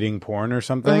or reading porn or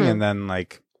something, and then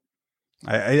like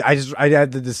I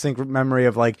had the distinct memory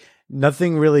of like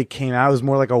nothing really came out. It was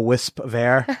more like a wisp of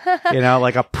air, you know,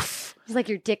 like a poof. It's like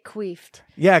your dick queefed.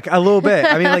 Yeah, a little bit.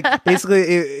 I mean, like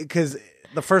basically, because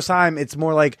the first time it's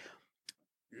more like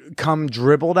cum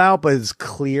dribbled out, but it's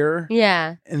clear.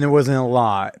 Yeah, and there wasn't a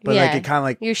lot, but like it kind of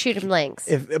like you're shooting blanks.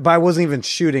 But I wasn't even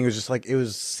shooting. It was just like it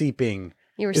was seeping.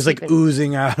 It was like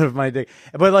oozing out of my dick.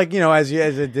 But like, you know, as I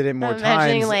did it more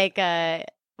times, like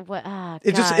what?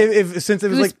 It just since it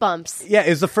was like bumps. Yeah,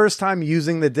 it was the first time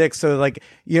using the dick. So like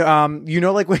you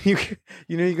know, like when you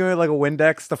go with like a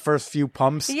Windex, the first few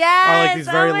pumps are like these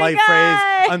very light phrase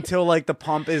until like the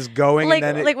pump is going. Like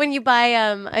and then like when you buy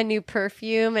a new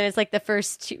perfume and it's like the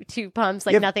first two pumps,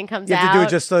 like nothing comes out. You have to do it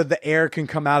just so the air can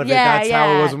come out of it. That's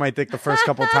how it was with my dick the first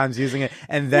couple of times using it,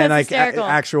 and then like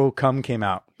actual cum came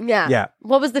out. Yeah.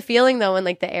 What was the feeling though when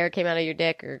like the air came out of your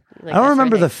dick? Or like, I don't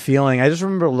remember the feeling. I just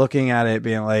remember looking at it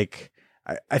being like,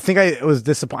 I think I was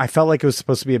disappointed. I felt like it was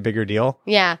supposed to be a bigger deal.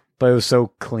 Yeah. But it was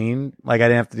so clean. Like I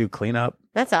didn't have to do cleanup.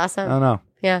 That's awesome. I don't know.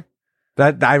 Yeah.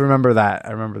 I remember that.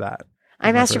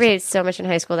 I masturbated so much in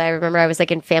high school that I remember I was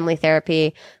like in family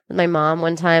therapy with my mom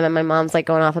one time, and my mom's like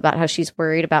going off about how she's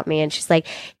worried about me, and she's like,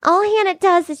 all Hannah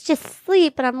does is just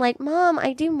sleep. And I'm like, Mom,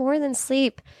 I do more than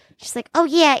sleep. She's like, oh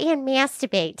yeah, and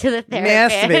masturbate to the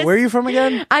therapist. Masturbate. Where are you from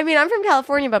again? I mean, I'm from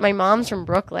California, but my mom's from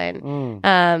Brooklyn.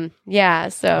 Yeah,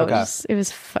 so it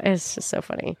was just so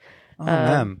funny. Oh,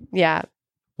 man. Yeah.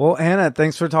 Well, Hannah,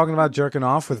 thanks for talking about jerking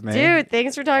off with me. Dude,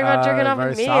 thanks for talking about jerking off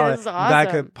with me. Solid. This is awesome.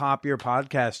 That could pop your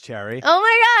podcast cherry. Oh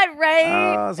my God,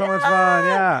 right? Oh, so much fun.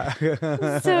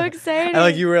 Yeah. So exciting. And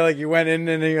like you went in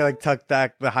and then you're like tucked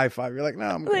back the high five. You're like, no,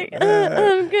 I'm good.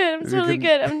 I'm good. I'm totally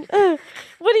good.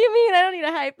 What do you mean? I don't need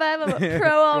a high five. I'm a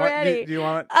pro already. Do you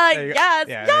want it? Yes.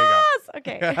 Yeah, yes.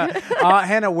 Okay.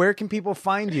 Hannah, where can people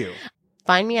find you?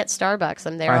 Find me at Starbucks.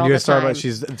 I'm there all the time.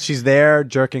 Starbucks. She's there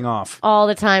jerking off all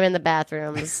the time in the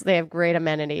bathrooms. They have great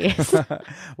amenities.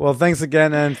 Well, thanks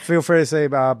again, and feel free to say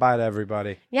bye to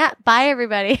everybody. Yeah, bye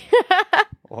everybody.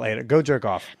 Later. Go jerk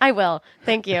off. I will.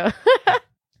 Thank you.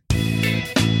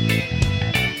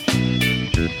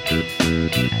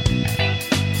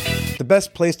 The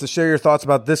best place to share your thoughts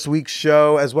about this week's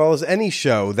show, as well as any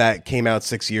show that came out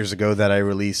 6 years ago that I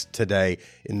released today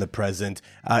in the present,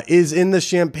 is in the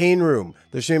Champagne Room.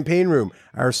 The Champagne Room,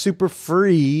 our super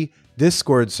free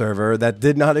Discord server that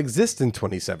did not exist in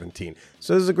 2017.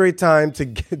 So this is a great time to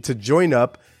get to join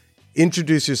up,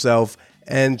 introduce yourself,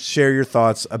 and share your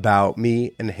thoughts about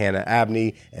me and Hannah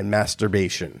Abney and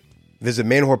masturbation. Visit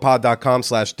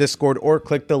manwhorepod.com/Discord or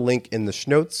click the link in the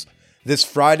notes. This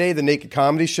Friday, the Naked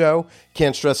Comedy Show.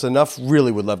 Can't stress enough.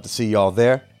 Really would love to see y'all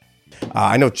there.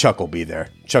 I know Chuck will be there.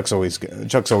 Chuck's always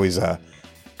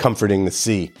comforting to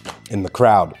see in the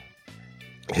crowd.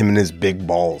 Him and his big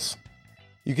balls.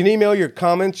 You can email your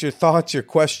comments, your thoughts, your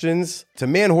questions to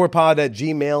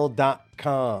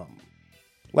manwhorepod@gmail.com.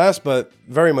 Last but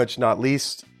very much not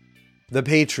least, the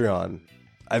Patreon.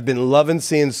 I've been loving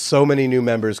seeing so many new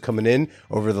members coming in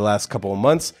over the last couple of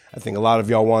months. I think a lot of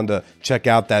y'all wanted to check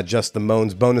out that Just the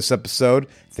Moans bonus episode.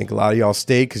 I think a lot of y'all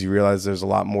stayed because you realize there's a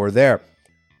lot more there.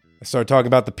 I started talking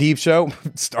about the Peep Show.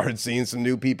 Started seeing some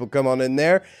new people come on in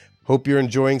there. Hope you're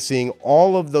enjoying seeing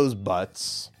all of those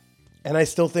butts. And I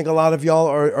still think a lot of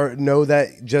y'all know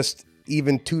that just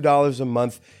even $2 a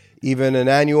month even an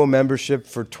annual membership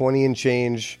for $20 and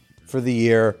change for the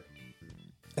year.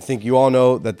 I think you all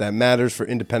know that matters for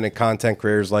independent content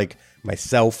creators like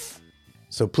myself.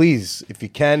 So please, if you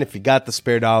can, if you got the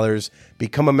spare dollars,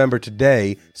 become a member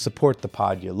today. Support the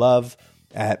pod you love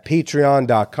at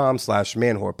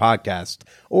patreon.com/manwhorepodcast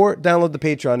or download the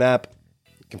Patreon app.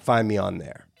 You can find me on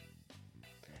there.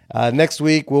 Next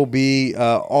week will be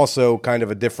also kind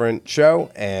of a different show,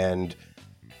 and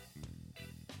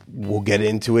we'll get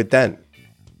into it then.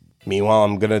 Meanwhile,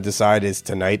 I'm going to decide, is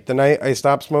tonight the night I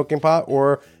stop smoking pot,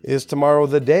 or is tomorrow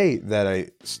the day that I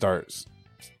start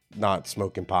not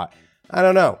smoking pot? I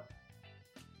don't know.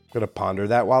 I'm going to ponder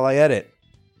that while I edit.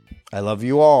 I love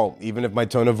you all, even if my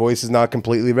tone of voice is not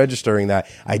completely registering that.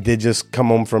 I did just come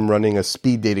home from running a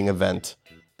speed dating event.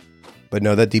 But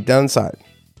know that deep down inside,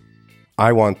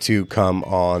 I want to come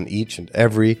on each and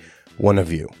every one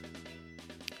of you.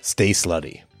 Stay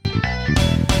slutty.